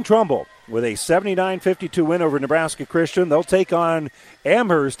 Doniphan Trumbull with a 79-52 win over Nebraska Christian. They'll take on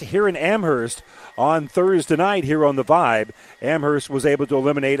Amherst here in Amherst on Thursday night here on The Vibe. Amherst was able to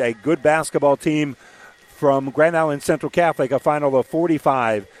eliminate a good basketball team from Grand Island Central Catholic, a final of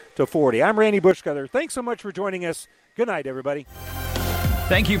 45-40. I'm Randy Bushcutter. Thanks so much for joining us. Good night, everybody.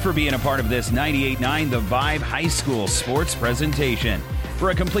 Thank you for being a part of this 98.9 The Vibe High School sports presentation.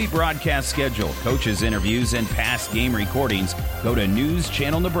 For a complete broadcast schedule, coaches' interviews, and past game recordings, go to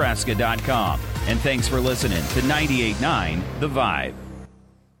newschannelnebraska.com. And thanks for listening to 98.9 The Vibe.